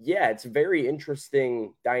yeah, it's a very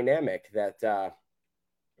interesting dynamic that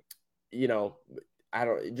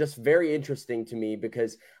just very interesting to me,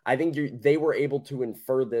 because I think they were able to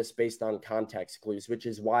infer this based on context clues, which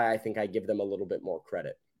is why I think I give them a little bit more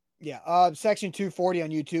credit. Yeah. Section 240 on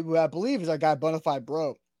YouTube, who I believe is our guy Bonafide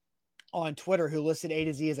Bro on Twitter, who listed A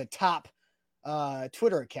to Z as a top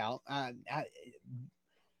Twitter account.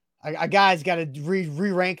 A guy's got to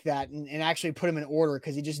re-rank that and actually put him in order,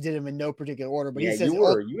 because he just did them in no particular order. But he says,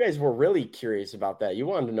 you guys were really curious about that. You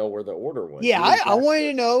wanted to know where the order was. Yeah, I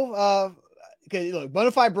wanted to know, because look,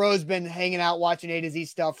 Bonafide Bro's been hanging out watching A to Z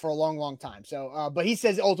stuff for a long, long time. So, but he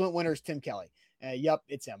says ultimate winner is Tim Kelly. Yep,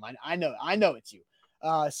 it's him. I know it's you.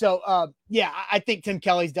 Yeah, I think Tim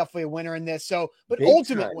Kelly's definitely a winner in this. So, but Big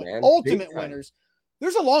ultimate time, winners.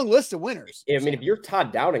 There's a long list of winners. I mean, if you're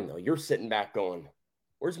Todd Downing, though, you're sitting back going,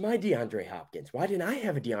 where's my DeAndre Hopkins? Why didn't I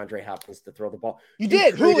have a DeAndre Hopkins to throw the ball? You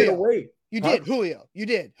did, Julio. You did, Julio. You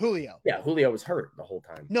did, Julio. Yeah, Julio was hurt the whole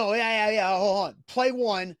time. No, yeah. Hold on. Play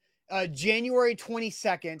 1, January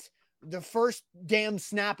 22nd, the first damn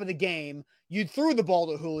snap of the game. You threw the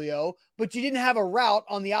ball to Julio, but you didn't have a route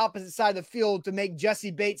on the opposite side of the field to make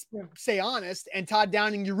Jesse Bates stay honest. And Todd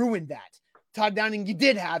Downing, you ruined that. Todd Downing, you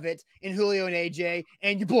did have it in Julio and AJ,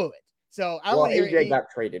 and you blew it. So I don't want to hear AJ got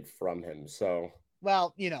traded from him, so.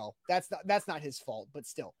 Well, that's not his fault, but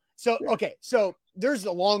still. So, okay. So there's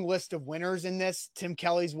a long list of winners in this. Tim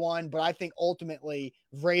Kelly's one, but I think ultimately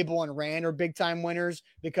Vrabel and Rand are big time winners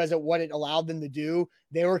because of what it allowed them to do.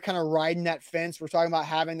 They were kind of riding that fence. We're talking about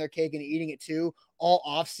having their cake and eating it too, all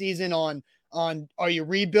off season on, are you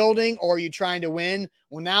rebuilding or are you trying to win?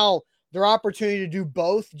 Well, now their opportunity to do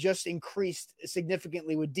both just increased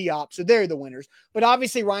significantly with Diop. So they're the winners. But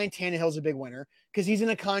obviously Ryan Tannehill's a big winner because he's in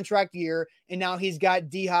a contract year, and now he's got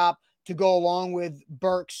D-Hop to go along with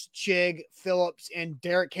Burks, Chig, Phillips, and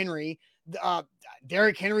Derrick Henry.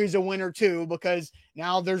 Derrick Henry's a winner too because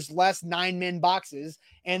now there's less 9-man boxes.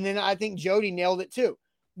 And then I think Jody nailed it too.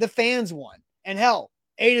 The fans won. And hell,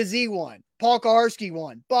 A to Z won. Paul Kaharski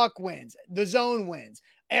won. Buck wins. The Zone wins.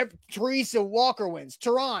 Teresa Walker wins.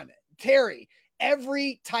 Teron, Terry,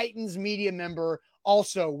 every Titans media member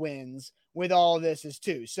also wins with all of this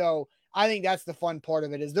too. So I think that's the fun part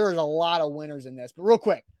of it, is there's a lot of winners in this. But real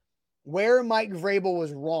quick, where Mike Vrabel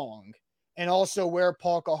was wrong and also where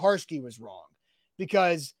Paul Kaharski was wrong,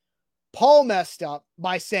 because Paul messed up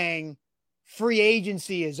by saying free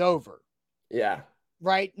agency is over. Yeah.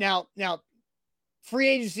 Right now, free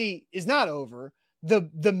agency is not over.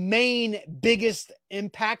 The main, biggest,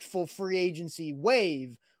 impactful free agency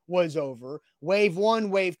wave was over. Wave 1,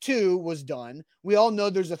 wave 2 was done. We all know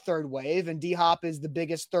there's a third wave, and D-Hop is the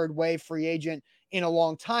biggest third wave free agent in a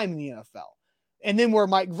long time in the NFL. And then where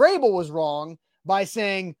Mike Vrabel was wrong by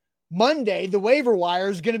saying Monday, the waiver wire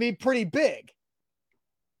is going to be pretty big.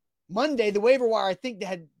 Monday, the waiver wire, I think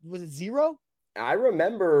was it 0? I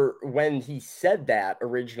remember when he said that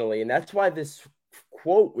originally, and that's why this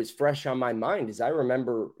quote was fresh on my mind. Is I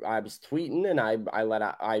remember I was tweeting and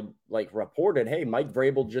I reported, hey, Mike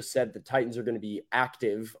Vrabel just said the Titans are going to be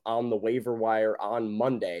active on the waiver wire on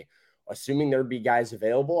Monday, assuming there'd be guys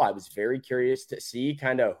available. I was very curious to see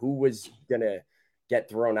kind of who was going to get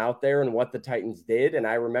thrown out there and what the Titans did. And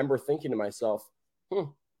I remember thinking to myself,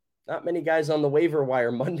 not many guys on the waiver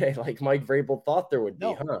wire Monday like Mike Vrabel thought there would be,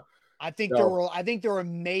 huh? I think there were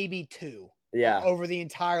maybe 2. Yeah. Over the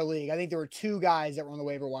entire league. I think there were 2 guys that were on the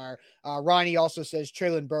waiver wire. Ronnie also says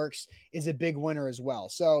Traylon Burks is a big winner as well.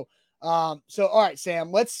 So all right,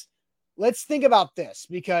 Sam, let's think about this,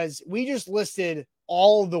 because we just listed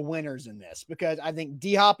all the winners in this, because I think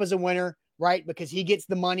D-Hop is a winner, right? Because he gets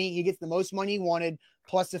the money, he gets the most money he wanted,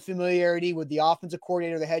 plus the familiarity with the offensive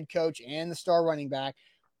coordinator, the head coach, and the star running back.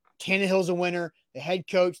 Tannehill's a winner. The head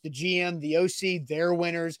coach, the GM, the OC, they're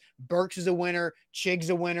winners. Burks is a winner.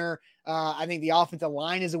 Chig's a winner. I think the offensive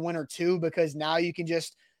line is a winner too, because now you can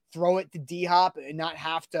just throw it to D-Hop and not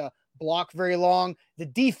have to block very long. The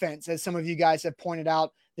defense, as some of you guys have pointed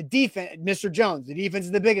out, the defense, Mr. Jones, the defense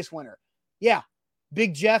is the biggest winner. Yeah.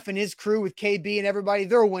 Big Jeff and his crew with KB and everybody,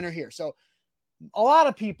 they're a winner here. So a lot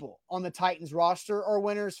of people on the Titans roster are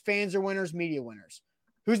winners. Fans are winners. Media winners.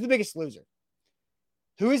 Who's the biggest loser?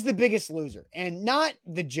 Who is the biggest loser? And not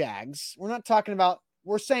the Jags.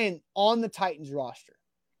 We're saying on the Titans roster.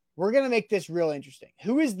 We're going to make this real interesting.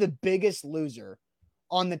 Who is the biggest loser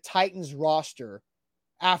on the Titans roster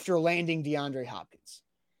after landing DeAndre Hopkins?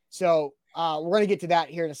 So we're going to get to that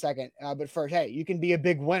here in a second. But first, hey, you can be a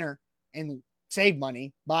big winner and save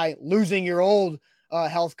money by losing your old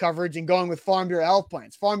health coverage and going with Farm Bureau Health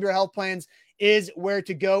Plans. Farm Bureau Health Plans is where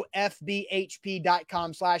to go,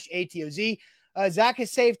 fbhp.com/ATOZ. Zach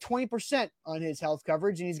has saved 20% on his health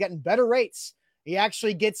coverage, and he's gotten better rates. He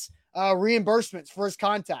actually gets reimbursements for his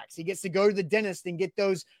contacts. He gets to go to the dentist and get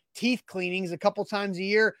those teeth cleanings a couple times a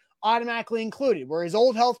year automatically included, where his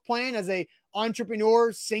old health plan as a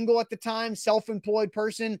entrepreneur, single at the time, self-employed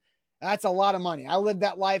person, that's a lot of money. I lived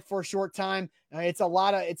that life for a short time. It's a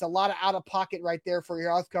lot of out of pocket right there for your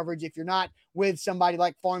health coverage if you're not with somebody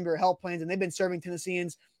like Farm Bureau Health Plans, and they've been serving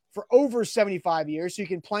Tennesseans for over 75 years. So you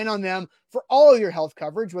can plan on them for all of your health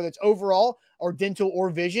coverage, whether it's overall or dental or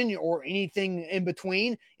vision or anything in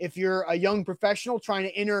between. If you're a young professional trying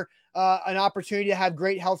to enter an opportunity to have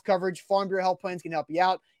great health coverage, Farm Bureau Health Plans can help you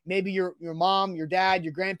out. Maybe your mom, your dad,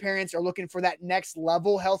 your grandparents are looking for that next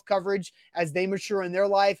level health coverage as they mature in their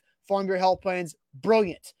life. Farm Bureau Health Plans,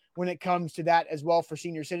 brilliant when it comes to that as well for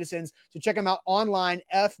senior citizens. So check them out online,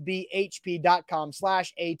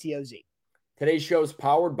 fbhp.com/ATOZ. Today's show is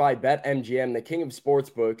powered by BetMGM, the king of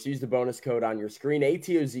sportsbooks. Use the bonus code on your screen,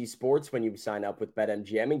 ATOZ Sports, when you sign up with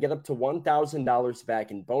BetMGM and get up to $1,000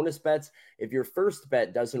 back in bonus bets if your first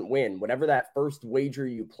bet doesn't win. Whatever that first wager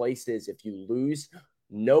you placed is, if you lose,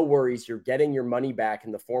 no worries. You're getting your money back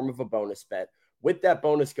in the form of a bonus bet. With that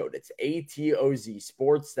bonus code, it's ATOZ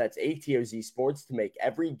Sports. That's ATOZ Sports to make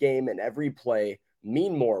every game and every play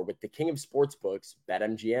mean more with the king of sportsbooks,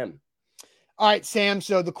 BetMGM. All right, Sam.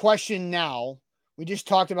 So the question now, we just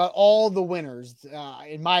talked about all the winners.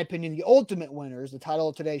 In my opinion, the ultimate winners, the title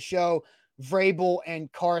of today's show, Vrabel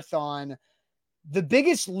and Carthon. The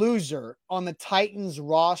biggest loser on the Titans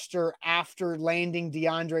roster after landing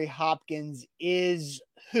DeAndre Hopkins is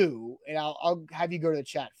who? And I'll have you go to the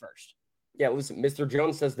chat first. Yeah, listen, Mr.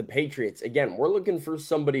 Jones says the Patriots. Again, we're looking for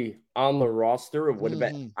somebody on the roster. It would have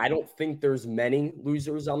been, I don't think there's many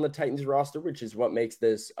losers on the Titans roster, which is what makes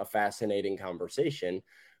this a fascinating conversation.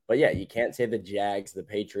 But yeah, you can't say the Jags, the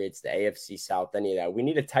Patriots, the AFC South, any of that. We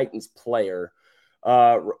need a Titans player.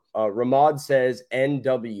 Ramad says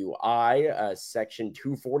NWI. Section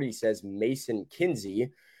 240 says Mason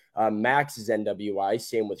Kinsey. Max is NWI.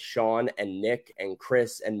 Same with Sean and Nick and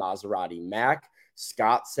Chris and Maserati Mac.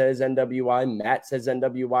 Scott says NWI. Matt says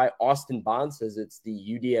NWI. Austin Bond says it's the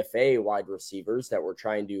UDFA wide receivers that we're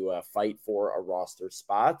trying to fight for a roster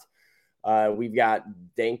spot. We've got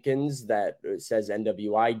Dankins that says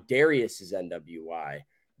NWI. Darius is NWI.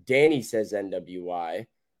 Danny says NWI.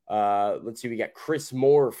 Let's see. We got Chris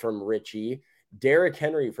Moore from Richie. Derrick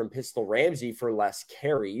Henry from Pistol Ramsey for less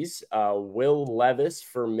carries. Will Levis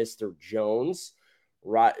for Mr. Jones.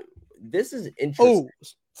 Right. This is interesting. Oh,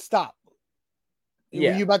 stop.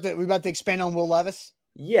 Yeah. We about to expand on Will Levis?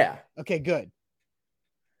 Yeah. Okay, good.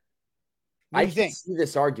 What do you think? See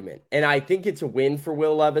this argument, and I think it's a win for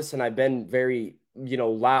Will Levis, and I've been very,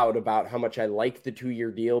 loud about how much I like the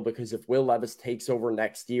 2-year deal, because if Will Levis takes over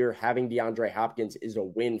next year, having DeAndre Hopkins is a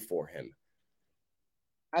win for him.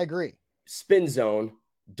 I agree. Spin zone.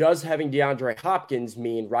 Does having DeAndre Hopkins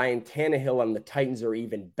mean Ryan Tannehill and the Titans are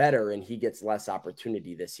even better and he gets less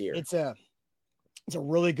opportunity this year? It's a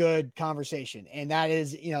really good conversation. And that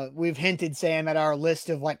is, we've hinted, Sam, at our list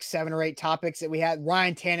of like 7 or 8 topics that we had.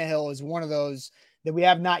 Ryan Tannehill is one of those that we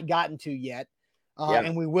have not gotten to yet.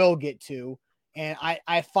 And we will get to. And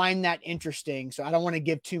I find that interesting. So I don't want to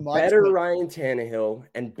give too much. Better Ryan Tannehill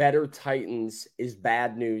and better Titans is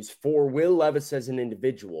bad news for Will Levis as an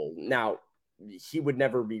individual. Now, he would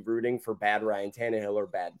never be rooting for bad Ryan Tannehill or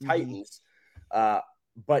bad Titans.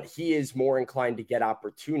 But he is more inclined to get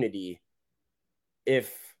opportunity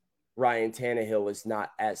if Ryan Tannehill is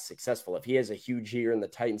not as successful. If he has a huge year and the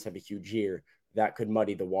Titans have a huge year, that could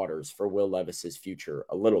muddy the waters for Will Levis's future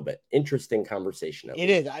a little bit. Interesting conversation. It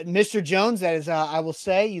is. Mr. Jones, that is, I will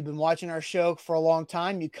say, you've been watching our show for a long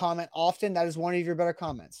time. You comment often. That is one of your better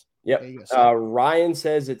comments. Yep. Ryan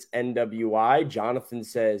says it's NWI. Jonathan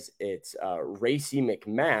says it's Racy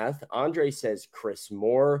McMath. Andre says Chris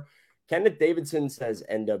Moore. Kenneth Davidson says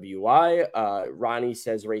NWI. Ronnie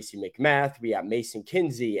says Racy McMath. We got Mason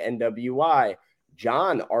Kinsey, NWI.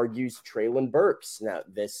 John argues Treylon Burks. Now,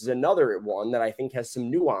 this is another one that I think has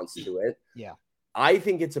some nuance to it. Yeah. I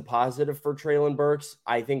think it's a positive for Treylon Burks.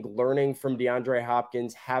 I think learning from DeAndre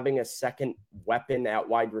Hopkins, having a second weapon at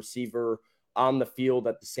wide receiver on the field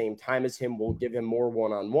at the same time as him will give him more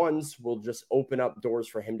one-on-ones, will just open up doors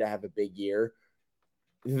for him to have a big year.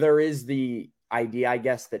 There is the idea, I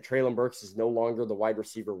guess, that Treylon Burks is no longer the wide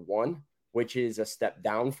receiver 1, which is a step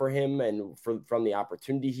down for him and from the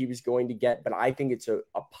opportunity he was going to get. But I think it's a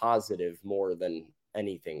positive more than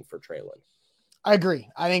anything for Treylon. I agree.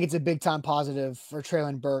 I think it's a big time positive for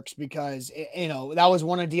Treylon Burks because, that was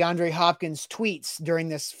one of DeAndre Hopkins' tweets during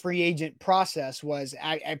this free agent process was,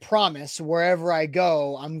 I promise wherever I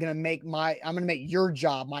go, I'm going to make your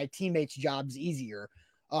job, my teammates' jobs easier.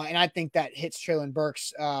 And I think that hits Treylon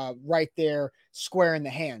Burks right there, square in the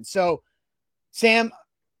hand. So, Sam,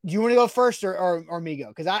 do you want to go first or me go?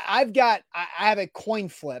 Because I have a coin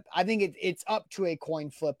flip. I think it's up to a coin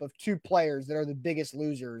flip of two players that are the biggest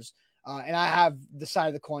losers. And I have the side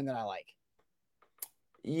of the coin that I like.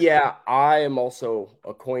 Yeah, I am also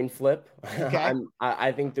a coin flip. Okay.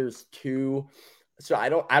 I think there's two. So I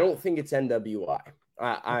don't think it's NWI.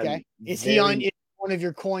 Okay. Is he on one of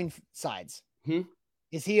your coin sides?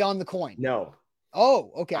 Is he on the coin? No.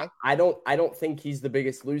 Oh, okay. I don't think he's the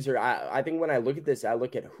biggest loser. I think when I look at this, I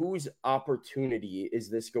look at whose opportunity is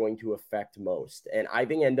this going to affect most. And I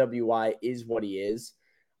think NWI is what he is.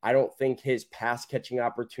 I don't think his pass catching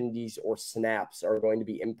opportunities or snaps are going to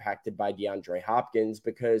be impacted by DeAndre Hopkins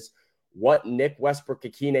because what Nick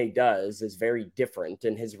Westbrook-Ikine does is very different,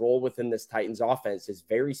 and his role within this Titans offense is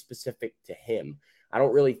very specific to him. I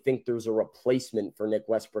don't really think there's a replacement for Nick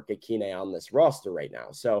Westbrook-Ikine on this roster right now.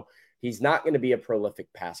 So he's not going to be a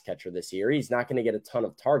prolific pass catcher this year. He's not going to get a ton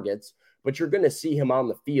of targets, but you're going to see him on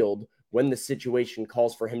the field when the situation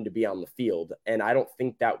calls for him to be on the field. And I don't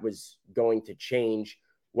think that was going to change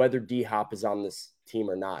whether D-Hop is on this team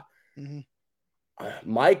or not.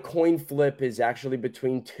 My coin flip is actually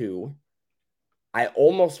between two. I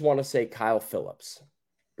almost want to say Kyle Phillips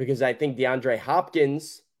because I think DeAndre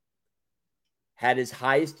Hopkins had his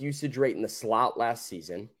highest usage rate in the slot last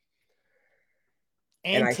season.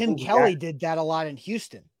 And Tim Kelly did that a lot in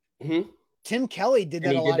Houston. Tim Kelly did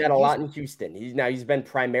that a lot in Houston. He's been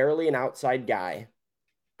primarily an outside guy.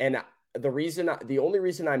 And the only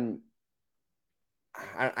reason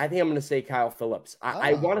I think I'm going to say Kyle Phillips.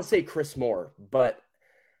 I want to say Chris Moore, but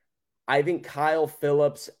I think Kyle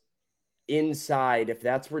Phillips inside, if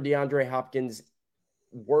that's where DeAndre Hopkins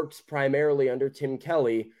works primarily under Tim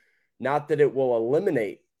Kelly, not that it will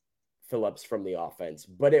eliminate Phillips from the offense,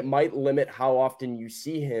 but it might limit how often you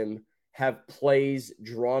see him have plays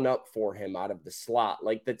drawn up for him out of the slot.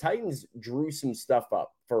 Like the Titans drew some stuff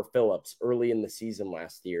up for Phillips early in the season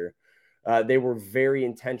last year. They were very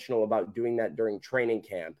intentional about doing that during training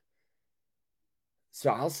camp. So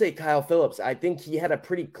I'll say Kyle Phillips. I think he had a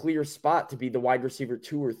pretty clear spot to be the wide receiver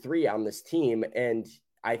 2 or 3 on this team. And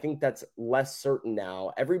I think that's less certain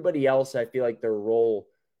now. Everybody else, I feel like their role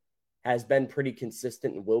has been pretty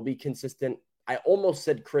consistent and will be consistent. I almost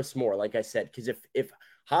said Chris Moore, like I said, because if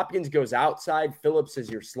Hopkins goes outside, Phillips is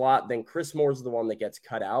your slot, then Chris Moore's the one that gets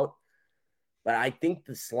cut out. But I think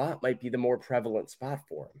the slot might be the more prevalent spot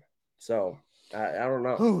for him. So I don't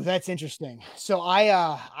know. Ooh, that's interesting. So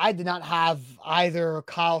I did not have either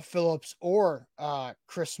Kyle Phillips or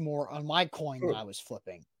Chris Moore on my coin that I was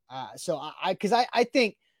flipping. So I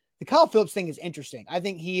think the Kyle Phillips thing is interesting. I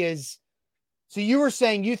think he is. So you were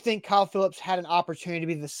saying you think Kyle Phillips had an opportunity to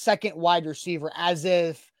be the second wide receiver,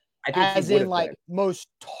 most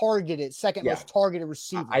targeted, most targeted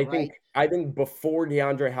receiver. I think before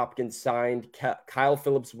DeAndre Hopkins signed, Kyle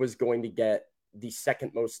Phillips was going to get the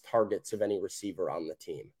second most targets of any receiver on the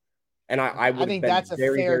team. And I think that's a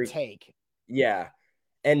fair take. Yeah.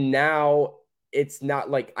 And now it's not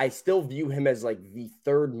like I still view him as like the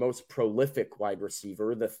third most prolific wide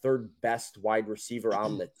receiver, the third best wide receiver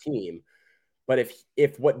on the team. But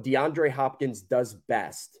if what DeAndre Hopkins does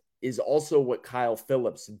best is also what Kyle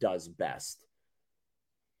Phillips does best,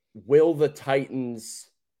 will the Titans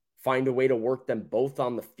find a way to work them both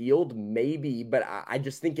on the field? Maybe, but I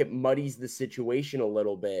just think it muddies the situation a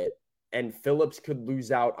little bit. And Phillips could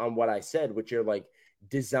lose out on what I said, which are like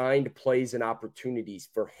designed plays and opportunities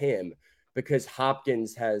for him because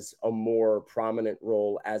Hopkins has a more prominent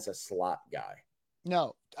role as a slot guy.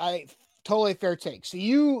 No, totally fair take. So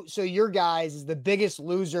your guys is the biggest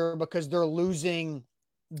loser because they're losing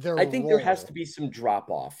their I think role. There has to be some drop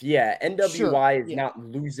off. Yeah. NWI is not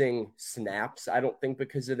losing snaps. I don't think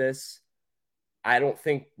because of this. I don't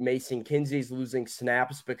think Mason Kinsey's losing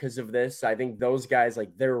snaps because of this. I think those guys,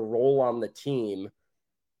 like their role on the team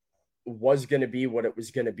was going to be what it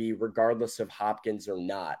was going to be regardless of Hopkins or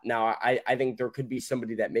not. Now, I think there could be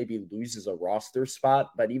somebody that maybe loses a roster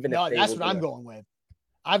spot, but even if that's what I'm going with.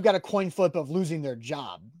 I've got a coin flip of losing their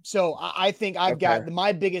job. So I think I've got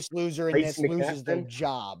my biggest loser in this loses their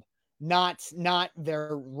job, not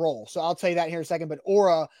their role. So I'll tell you that here in a second, but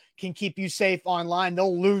Aura can keep you safe online.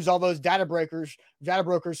 They'll lose all those data brokers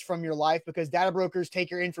from your life because data brokers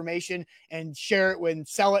take your information and share it and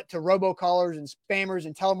sell it to robocallers and spammers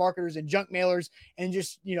and telemarketers and junk mailers and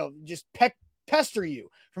just peck pester you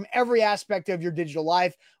from every aspect of your digital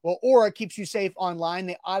life. Well, Aura keeps you safe online.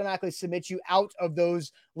 They automatically submit you out of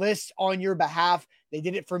those lists on your behalf. They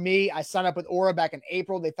did it for me. I signed up with Aura back in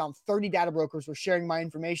April. They found 30 data brokers were sharing my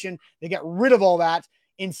information. They got rid of all that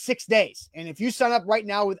in 6 days. And if you sign up right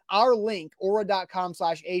now with our link,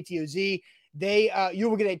 aura.com/ATOZ, you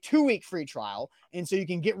will get a 2-week free trial. And so you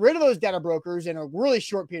can get rid of those data brokers in a really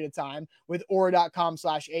short period of time with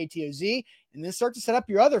aura.com/ATOZ, and then start to set up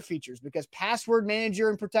your other features, because password manager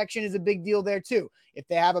and protection is a big deal there too. If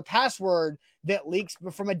they have a password that leaks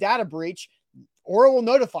from a data breach, Aura will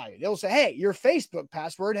notify you. They'll say, hey, your Facebook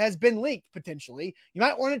password has been leaked potentially. You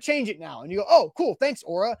might want to change it now. And you go, oh, cool. Thanks,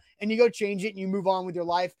 Aura. And you go change it and you move on with your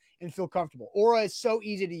life and feel comfortable. Aura is so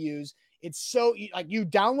easy to use. It's so like, you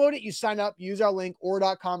download it, you sign up, use our link,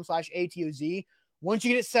 aura.com/ATOZ. Once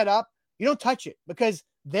you get it set up, you don't touch it, because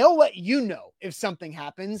they'll let you know if something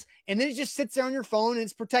happens. And then it just sits there on your phone and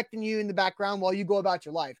it's protecting you in the background while you go about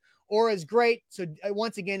your life. Aura is great. So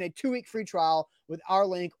once again, a 2-week free trial with our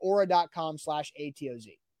link,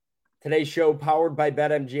 aura.com/ATOZ. Today's show powered by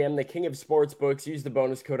BetMGM, the king of sportsbooks. Use the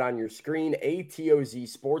bonus code on your screen, ATOZ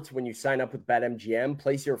Sports, when you sign up with BetMGM.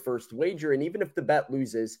 Place your first wager, and even if the bet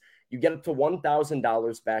loses, you get up to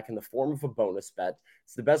 $1,000 back in the form of a bonus bet.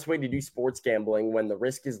 It's the best way to do sports gambling when the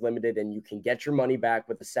risk is limited and you can get your money back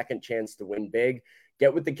with a second chance to win big.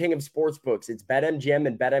 Get with the king of sportsbooks. It's BetMGM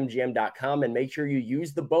and BetMGM.com, and make sure you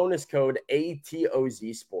use the bonus code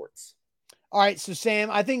ATOZ Sports. All right, so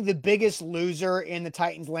Sam, I think the biggest loser in the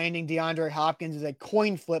Titans landing DeAndre Hopkins is a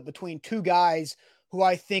coin flip between two guys who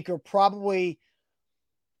I think are probably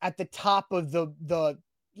at the top of the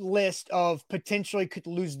list of potentially could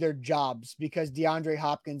lose their jobs because DeAndre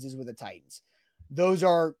Hopkins is with the Titans. Those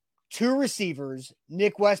are two receivers,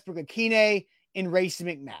 Nick Westbrook-Akine and Racey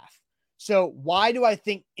McMath. So why do I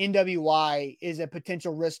think NWI is a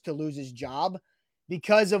potential risk to lose his job?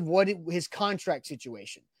 Because of his contract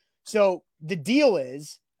situation. So the deal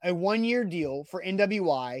is a 1-year deal for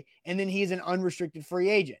NWI, and then he's an unrestricted free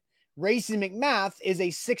agent. Racey McMath is a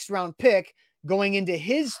 6th-round pick going into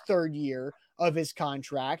his 3rd year of his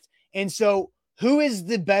contract. And so who is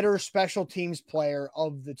the better special teams player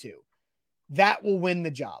of the two? That will win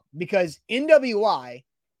the job, because NWI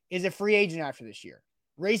is a free agent after this year.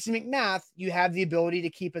 Racey McMath, you have the ability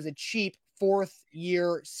to keep as a cheap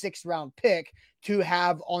 4th-year, 6th-round pick to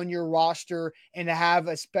have on your roster and to have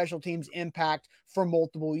a special teams impact for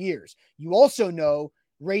multiple years. You also know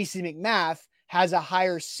Racey McMath has a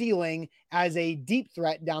higher ceiling as a deep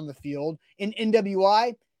threat down the field. In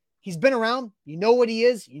NWI, he's been around. You know what he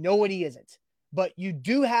is. You know what he isn't. But you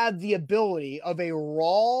do have the ability of a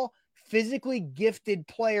raw, physically gifted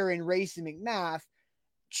player in Racey McMath,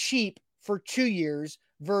 cheap for 2 years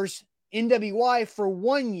versus NWI for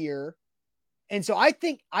 1 year. And so I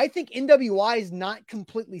think NWI is not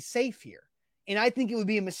completely safe here. And I think it would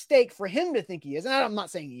be a mistake for him to think he is. And I'm not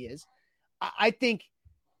saying he is. I think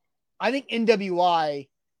NWI,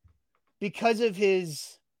 because of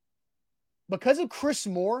Chris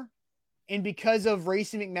Moore and because of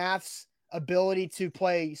Racey McMath's ability to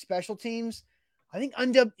play special teams, I think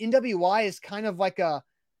NWI is kind of like a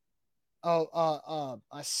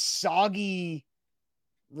soggy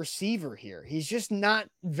receiver here. He's just not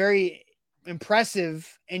very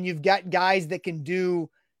impressive, and you've got guys that can do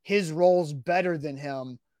his roles better than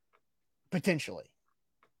him potentially.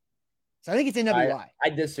 So I think it's NWI. I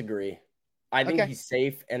disagree. I think he's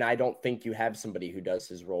safe, and I don't think you have somebody who does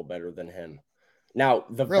his role better than him. Now,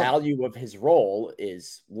 the value of his role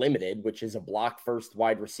is limited, which is a block-first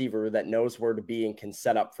wide receiver that knows where to be and can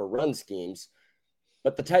set up for run schemes.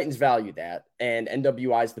 But the Titans value that, and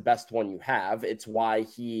NWI is the best one you have. It's why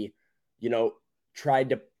he, tried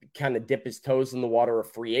to kind of dip his toes in the water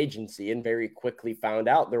of free agency and very quickly found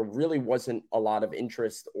out there really wasn't a lot of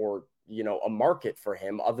interest or, a market for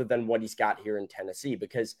him other than what he's got here in Tennessee,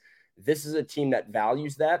 because this is a team that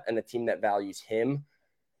values that and a team that values him.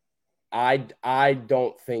 I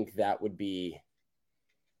don't think that would be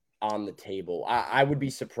on the table. I would be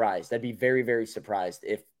surprised. I'd be very, very surprised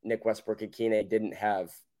if Nick Westbrook-Akine didn't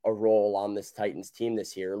have a role on this Titans team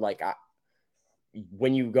this year.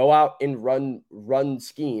 When you go out and run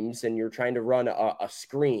schemes and you're trying to run a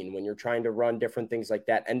screen, when you're trying to run different things like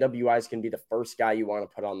that, NWI is going to be the first guy you want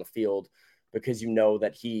to put on the field because you know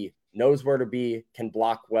that he knows where to be, can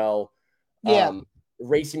block well. Yeah.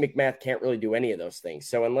 Racey McMath can't really do any of those things.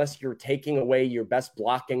 So unless you're taking away your best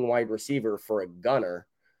blocking wide receiver for a gunner,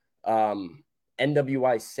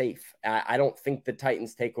 NWI is safe. I don't think the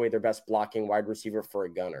Titans take away their best blocking wide receiver for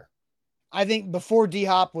a gunner. I think before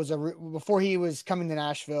D-Hop before he was coming to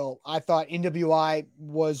Nashville, I thought NWI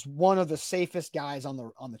was one of the safest guys on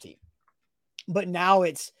the team. But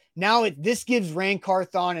this gives Rand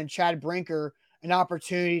Carthon and Chad Brinker an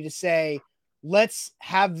opportunity to say, let's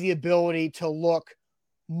have the ability to look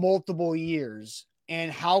multiple years,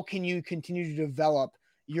 and how can you continue to develop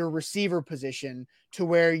your receiver position to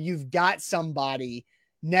where you've got somebody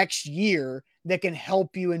next year that can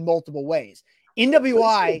help you in multiple ways.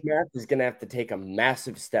 NWI is going to have to take a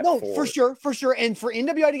massive step forward. For sure. And for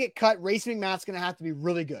NWI to get cut, Racing McMath's going to have to be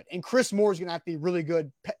really good. And Chris Moore's going to have to be really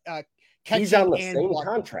good. He's on the same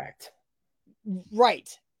contract. Right.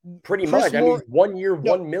 Pretty much. Moore, I mean, 1 year,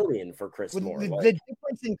 $1 million for Chris Moore. The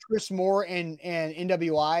difference in Chris Moore and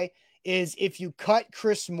NWI is if you cut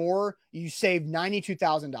Chris Moore, you save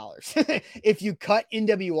 $92,000. If you cut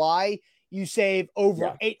NWI, you save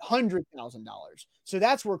over $800,000. So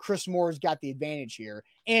that's where Chris Moore's got the advantage here.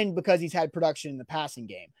 And because he's had production in the passing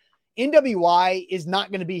game. NWI is not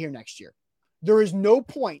going to be here next year. There is no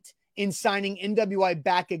point in signing NWI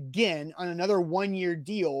back again on another 1-year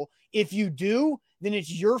deal. If you do, then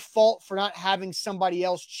it's your fault for not having somebody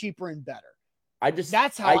else cheaper and better. I think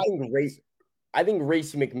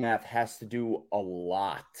Racey McMath has to do a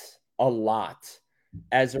lot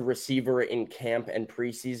as a receiver in camp and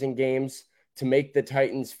preseason games to make the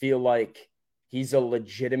Titans feel like he's a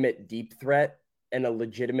legitimate deep threat and a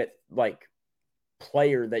legitimate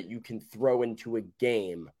player that you can throw into a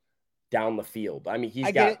game down the field. I mean,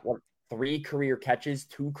 he's got 3 career catches,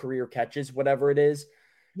 2 career catches, whatever it is.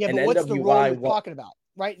 Yeah, and but what's the role you're talking about,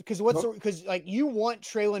 right? Because you want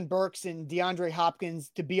Treylon Burks and DeAndre Hopkins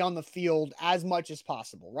to be on the field as much as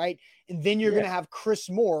possible, right? And then you're going to have Chris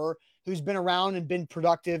Moore, who's been around and been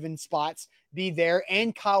productive in spots, be there,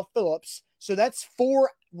 and Kyle Phillips. So that's 4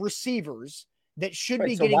 receivers that should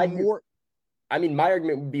be getting more. I mean, my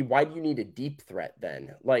argument would be, why do you need a deep threat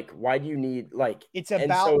then? Why do you need It's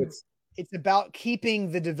about keeping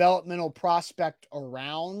the developmental prospect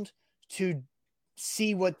around to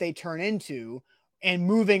see what they turn into and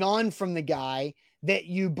moving on from the guy that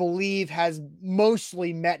you believe has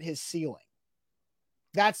mostly met his ceiling.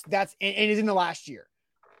 That's and is in the last year.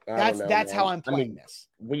 That's how I'm playing this.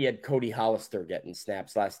 We had Cody Hollister getting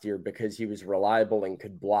snaps last year because he was reliable and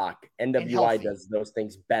could block. NWI does those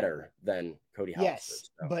things better than Cody Hollister.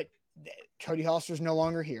 Yes, but Cody Hollister's no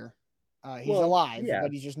longer here. He's alive,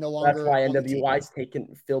 but he's just no longer. That's why NWI's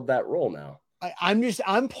filled that role now.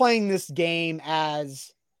 I'm playing this game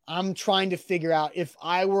as I'm trying to figure out if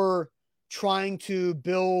I were trying to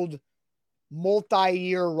build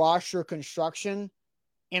multi-year roster construction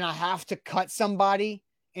and I have to cut somebody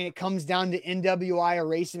and it comes down to NWI or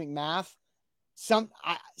Racing McMath.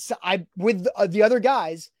 With the other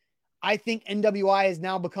guys, I think NWI has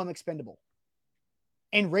now become expendable.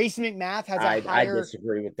 And Racing McMath has a higher I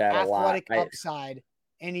disagree with that athletic a lot. upside,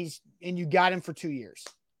 and you got him for 2 years.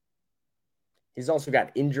 He's also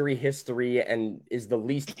got injury history and is the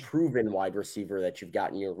least proven wide receiver that you've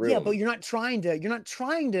got in your room. Yeah, but you're not trying to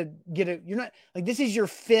get this is your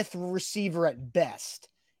 5th receiver at best.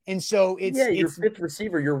 And so it's your 5th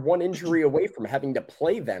receiver. You're 1 injury away from having to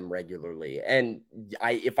play them regularly. And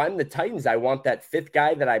if I'm the Titans, I want that 5th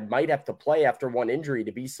guy that I might have to play after 1 injury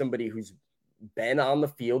to be somebody who's been on the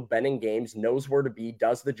field, been in games, knows where to be,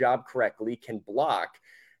 does the job correctly, can block,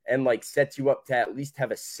 and sets you up to at least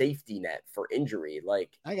have a safety net for injury.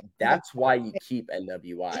 That's why you keep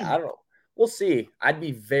NWI. I don't know. We'll see. I'd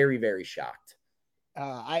be very, very shocked.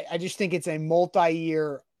 I just think it's a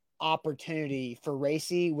multi-year opportunity for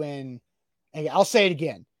Racy when, I'll say it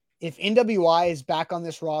again, if NWI is back on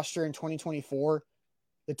this roster in 2024,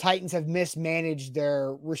 the Titans have mismanaged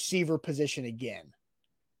their receiver position again.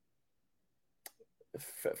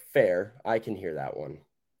 Fair. I can hear that one.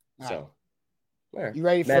 You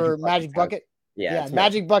ready for Magic Bucket? Yeah,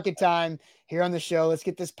 Magic Bucket time here on the show. Let's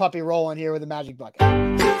get this puppy rolling here with a Magic Bucket.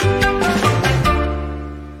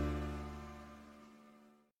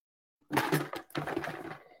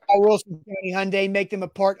 Wilson County Hyundai, make them a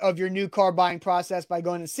part of your new car buying process by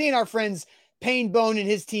going and seeing our friends Payne Bone and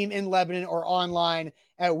his team in Lebanon or online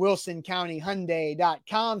at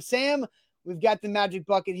wilsoncountyhyundai.com. Sam, we've got the Magic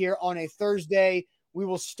Bucket here on a Thursday. We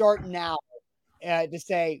will start now to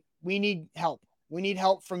say we need help. We need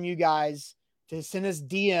help from you guys to send us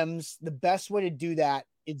DMs. The best way to do that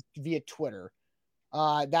is via Twitter.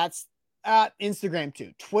 That's Instagram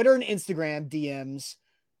too. Twitter and Instagram DMs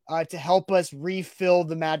to help us refill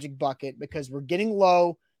the Magic Bucket because we're getting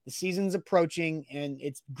low. The season's approaching, and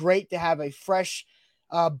it's great to have a fresh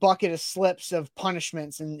bucket of slips of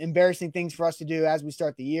punishments and embarrassing things for us to do as we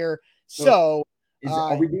start the year. So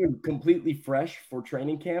are we doing completely fresh for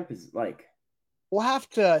training camp? We'll have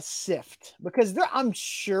to sift because I'm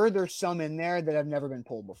sure there's some in there that have never been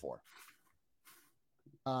pulled before.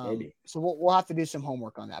 Maybe. So we'll have to do some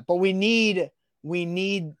homework on that. But we need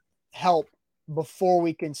help before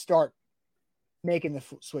we can start making the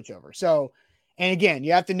switch over. So, and again,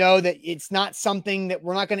 you have to know that it's not something that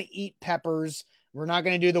we're not going to eat peppers. We're not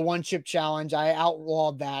going to do the one chip challenge. I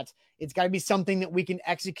outlawed that. It's got to be something that we can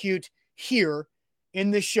execute here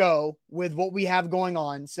in the show with what we have going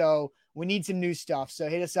on. So we need some new stuff. So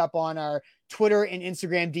hit us up on our Twitter and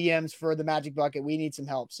Instagram DMs for the Magic Bucket. We need some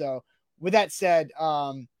help. So with that said,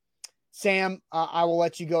 Sam, I will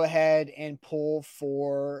let you go ahead and pull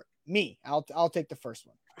for me. I'll take the first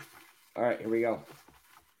one. All right, here we go.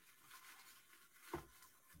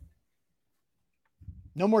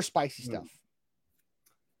 No more spicy stuff.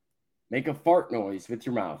 Make a fart noise with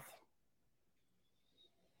your mouth.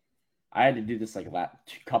 I had to do this like a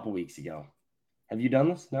couple weeks ago. Have you done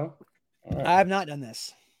this? No? All right. I have not done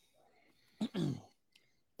this.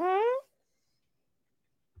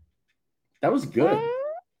 That was good.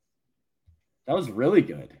 That was really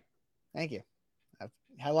good. Thank you. I've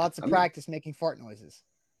had lots of practice making fart noises.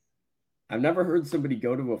 I've never heard somebody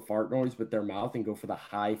go to a fart noise with their mouth and go for the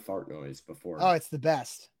high fart noise before. Oh, it's the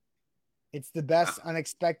best. It's the best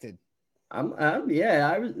unexpected.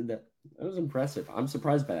 That was impressive. I'm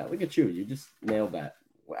surprised by that. Look at you. You just nailed that.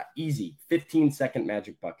 Wow, easy. 15-second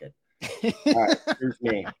magic bucket. All right, here's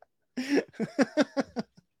me.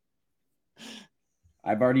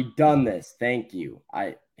 I've already done this. Thank you.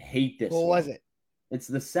 I hate this. What was it? It's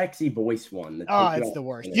the sexy voice one. Oh, it's the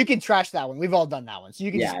worst. You can trash that one. We've all done that one. So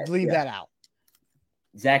you can just leave that out.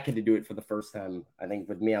 Zach had to do it for the first time, I think,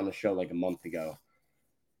 with me on the show like a month ago.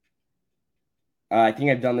 I think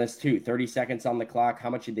I've done this too. 30 seconds on the clock. How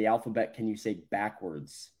much of the alphabet can you say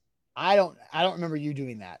backwards? I don't remember you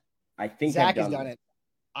doing that. I think Zach has done it.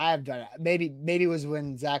 I have done it. Maybe it was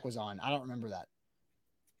when Zach was on. I don't remember that.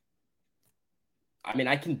 I mean,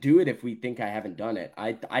 I can do it if we think I haven't done it.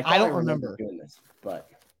 I don't remember doing this,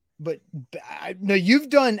 but no, you've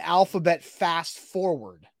done alphabet fast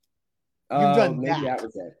forward. You've done maybe that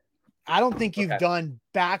was it. I don't think you've done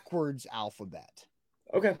backwards alphabet.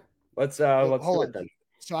 Okay. Let's do it then.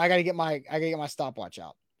 So I gotta get my stopwatch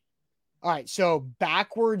out. All right. So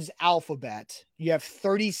backwards alphabet, you have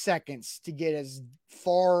 30 seconds to get as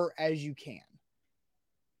far as you can.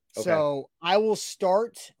 Okay. So I will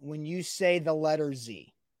start when you say the letter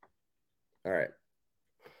Z. All right.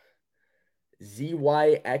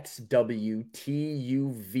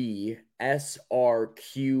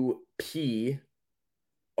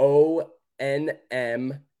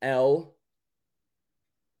 ZYXWTUVSRQPONML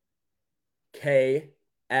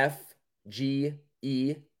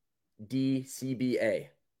KFGEDCBA.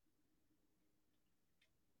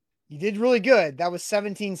 You did really good. That was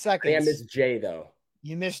 17 seconds. I missed J though.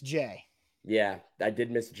 You missed J. Yeah, I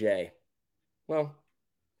did miss J. Well,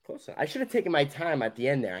 close enough. I should have taken my time at the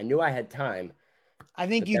end there. I knew I had time. I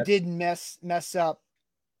think you did mess up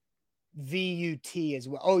VUT as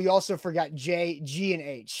well. Oh, you also forgot J, G, and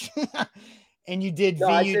H. And you did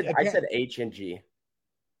VUT. I said H and G.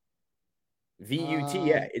 VUT,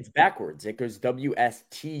 yeah, it's backwards. It goes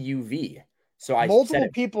WSTUV. So multiple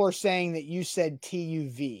people are saying that you said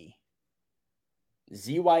TUV.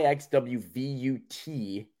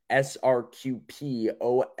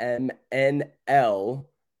 ZYXWVUTSRQPOMNLH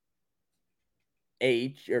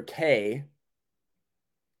or K.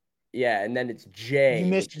 Yeah, and then it's J. You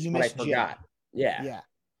missed J. Forgot. Yeah. Yeah.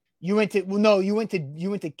 You went to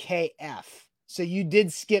KF. So you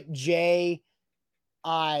did skip JIHG.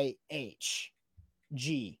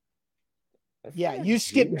 Yeah, you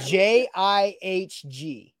skipped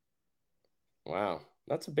JIHG. Wow,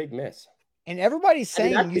 that's a big miss. And everybody's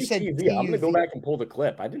saying you said TUV. I'm going to go back and pull the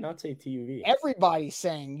clip. I did not say TUV. Everybody's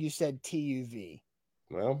saying you said TUV.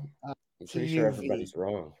 Well, I'm pretty sure everybody's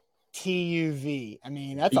wrong. TUV. I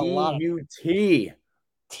mean, that's a lot of TUV.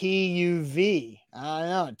 TUV. I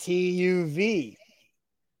know, TUV.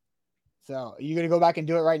 So, are you going to go back and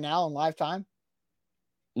do it right now in live time?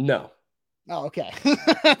 No. Oh, okay.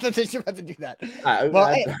 I thought you were about to do that. I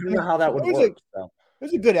don't know how that would work. It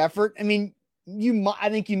was a good effort. I mean,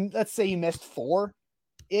 let's say you missed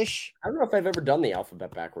 4-ish. I don't know if I've ever done the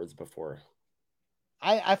alphabet backwards before.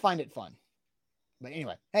 I find it fun. But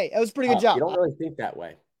anyway, hey, it was a pretty good job. You don't really think that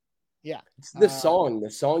way. Yeah. It's the song. The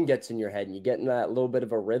song gets in your head and you get in that little bit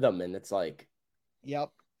of a rhythm and it's like.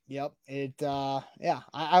 Yep.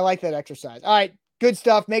 I like that exercise. All right. Good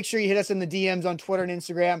stuff. Make sure you hit us in the DMs on Twitter and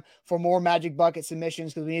Instagram for more Magic Bucket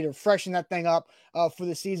submissions because we need to freshen that thing up for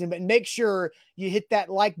the season. But make sure you hit that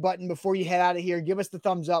like button before you head out of here. Give us the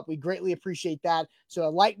thumbs up. We greatly appreciate that. So a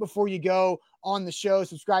like before you go on the show.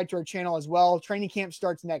 Subscribe to our channel as well. Training camp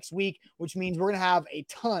starts next week, which means we're going to have a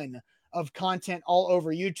ton of content all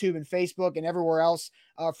over YouTube and Facebook and everywhere else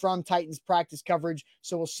from Titans practice coverage.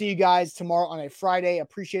 So we'll see you guys tomorrow on a Friday.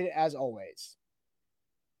 Appreciate it as always.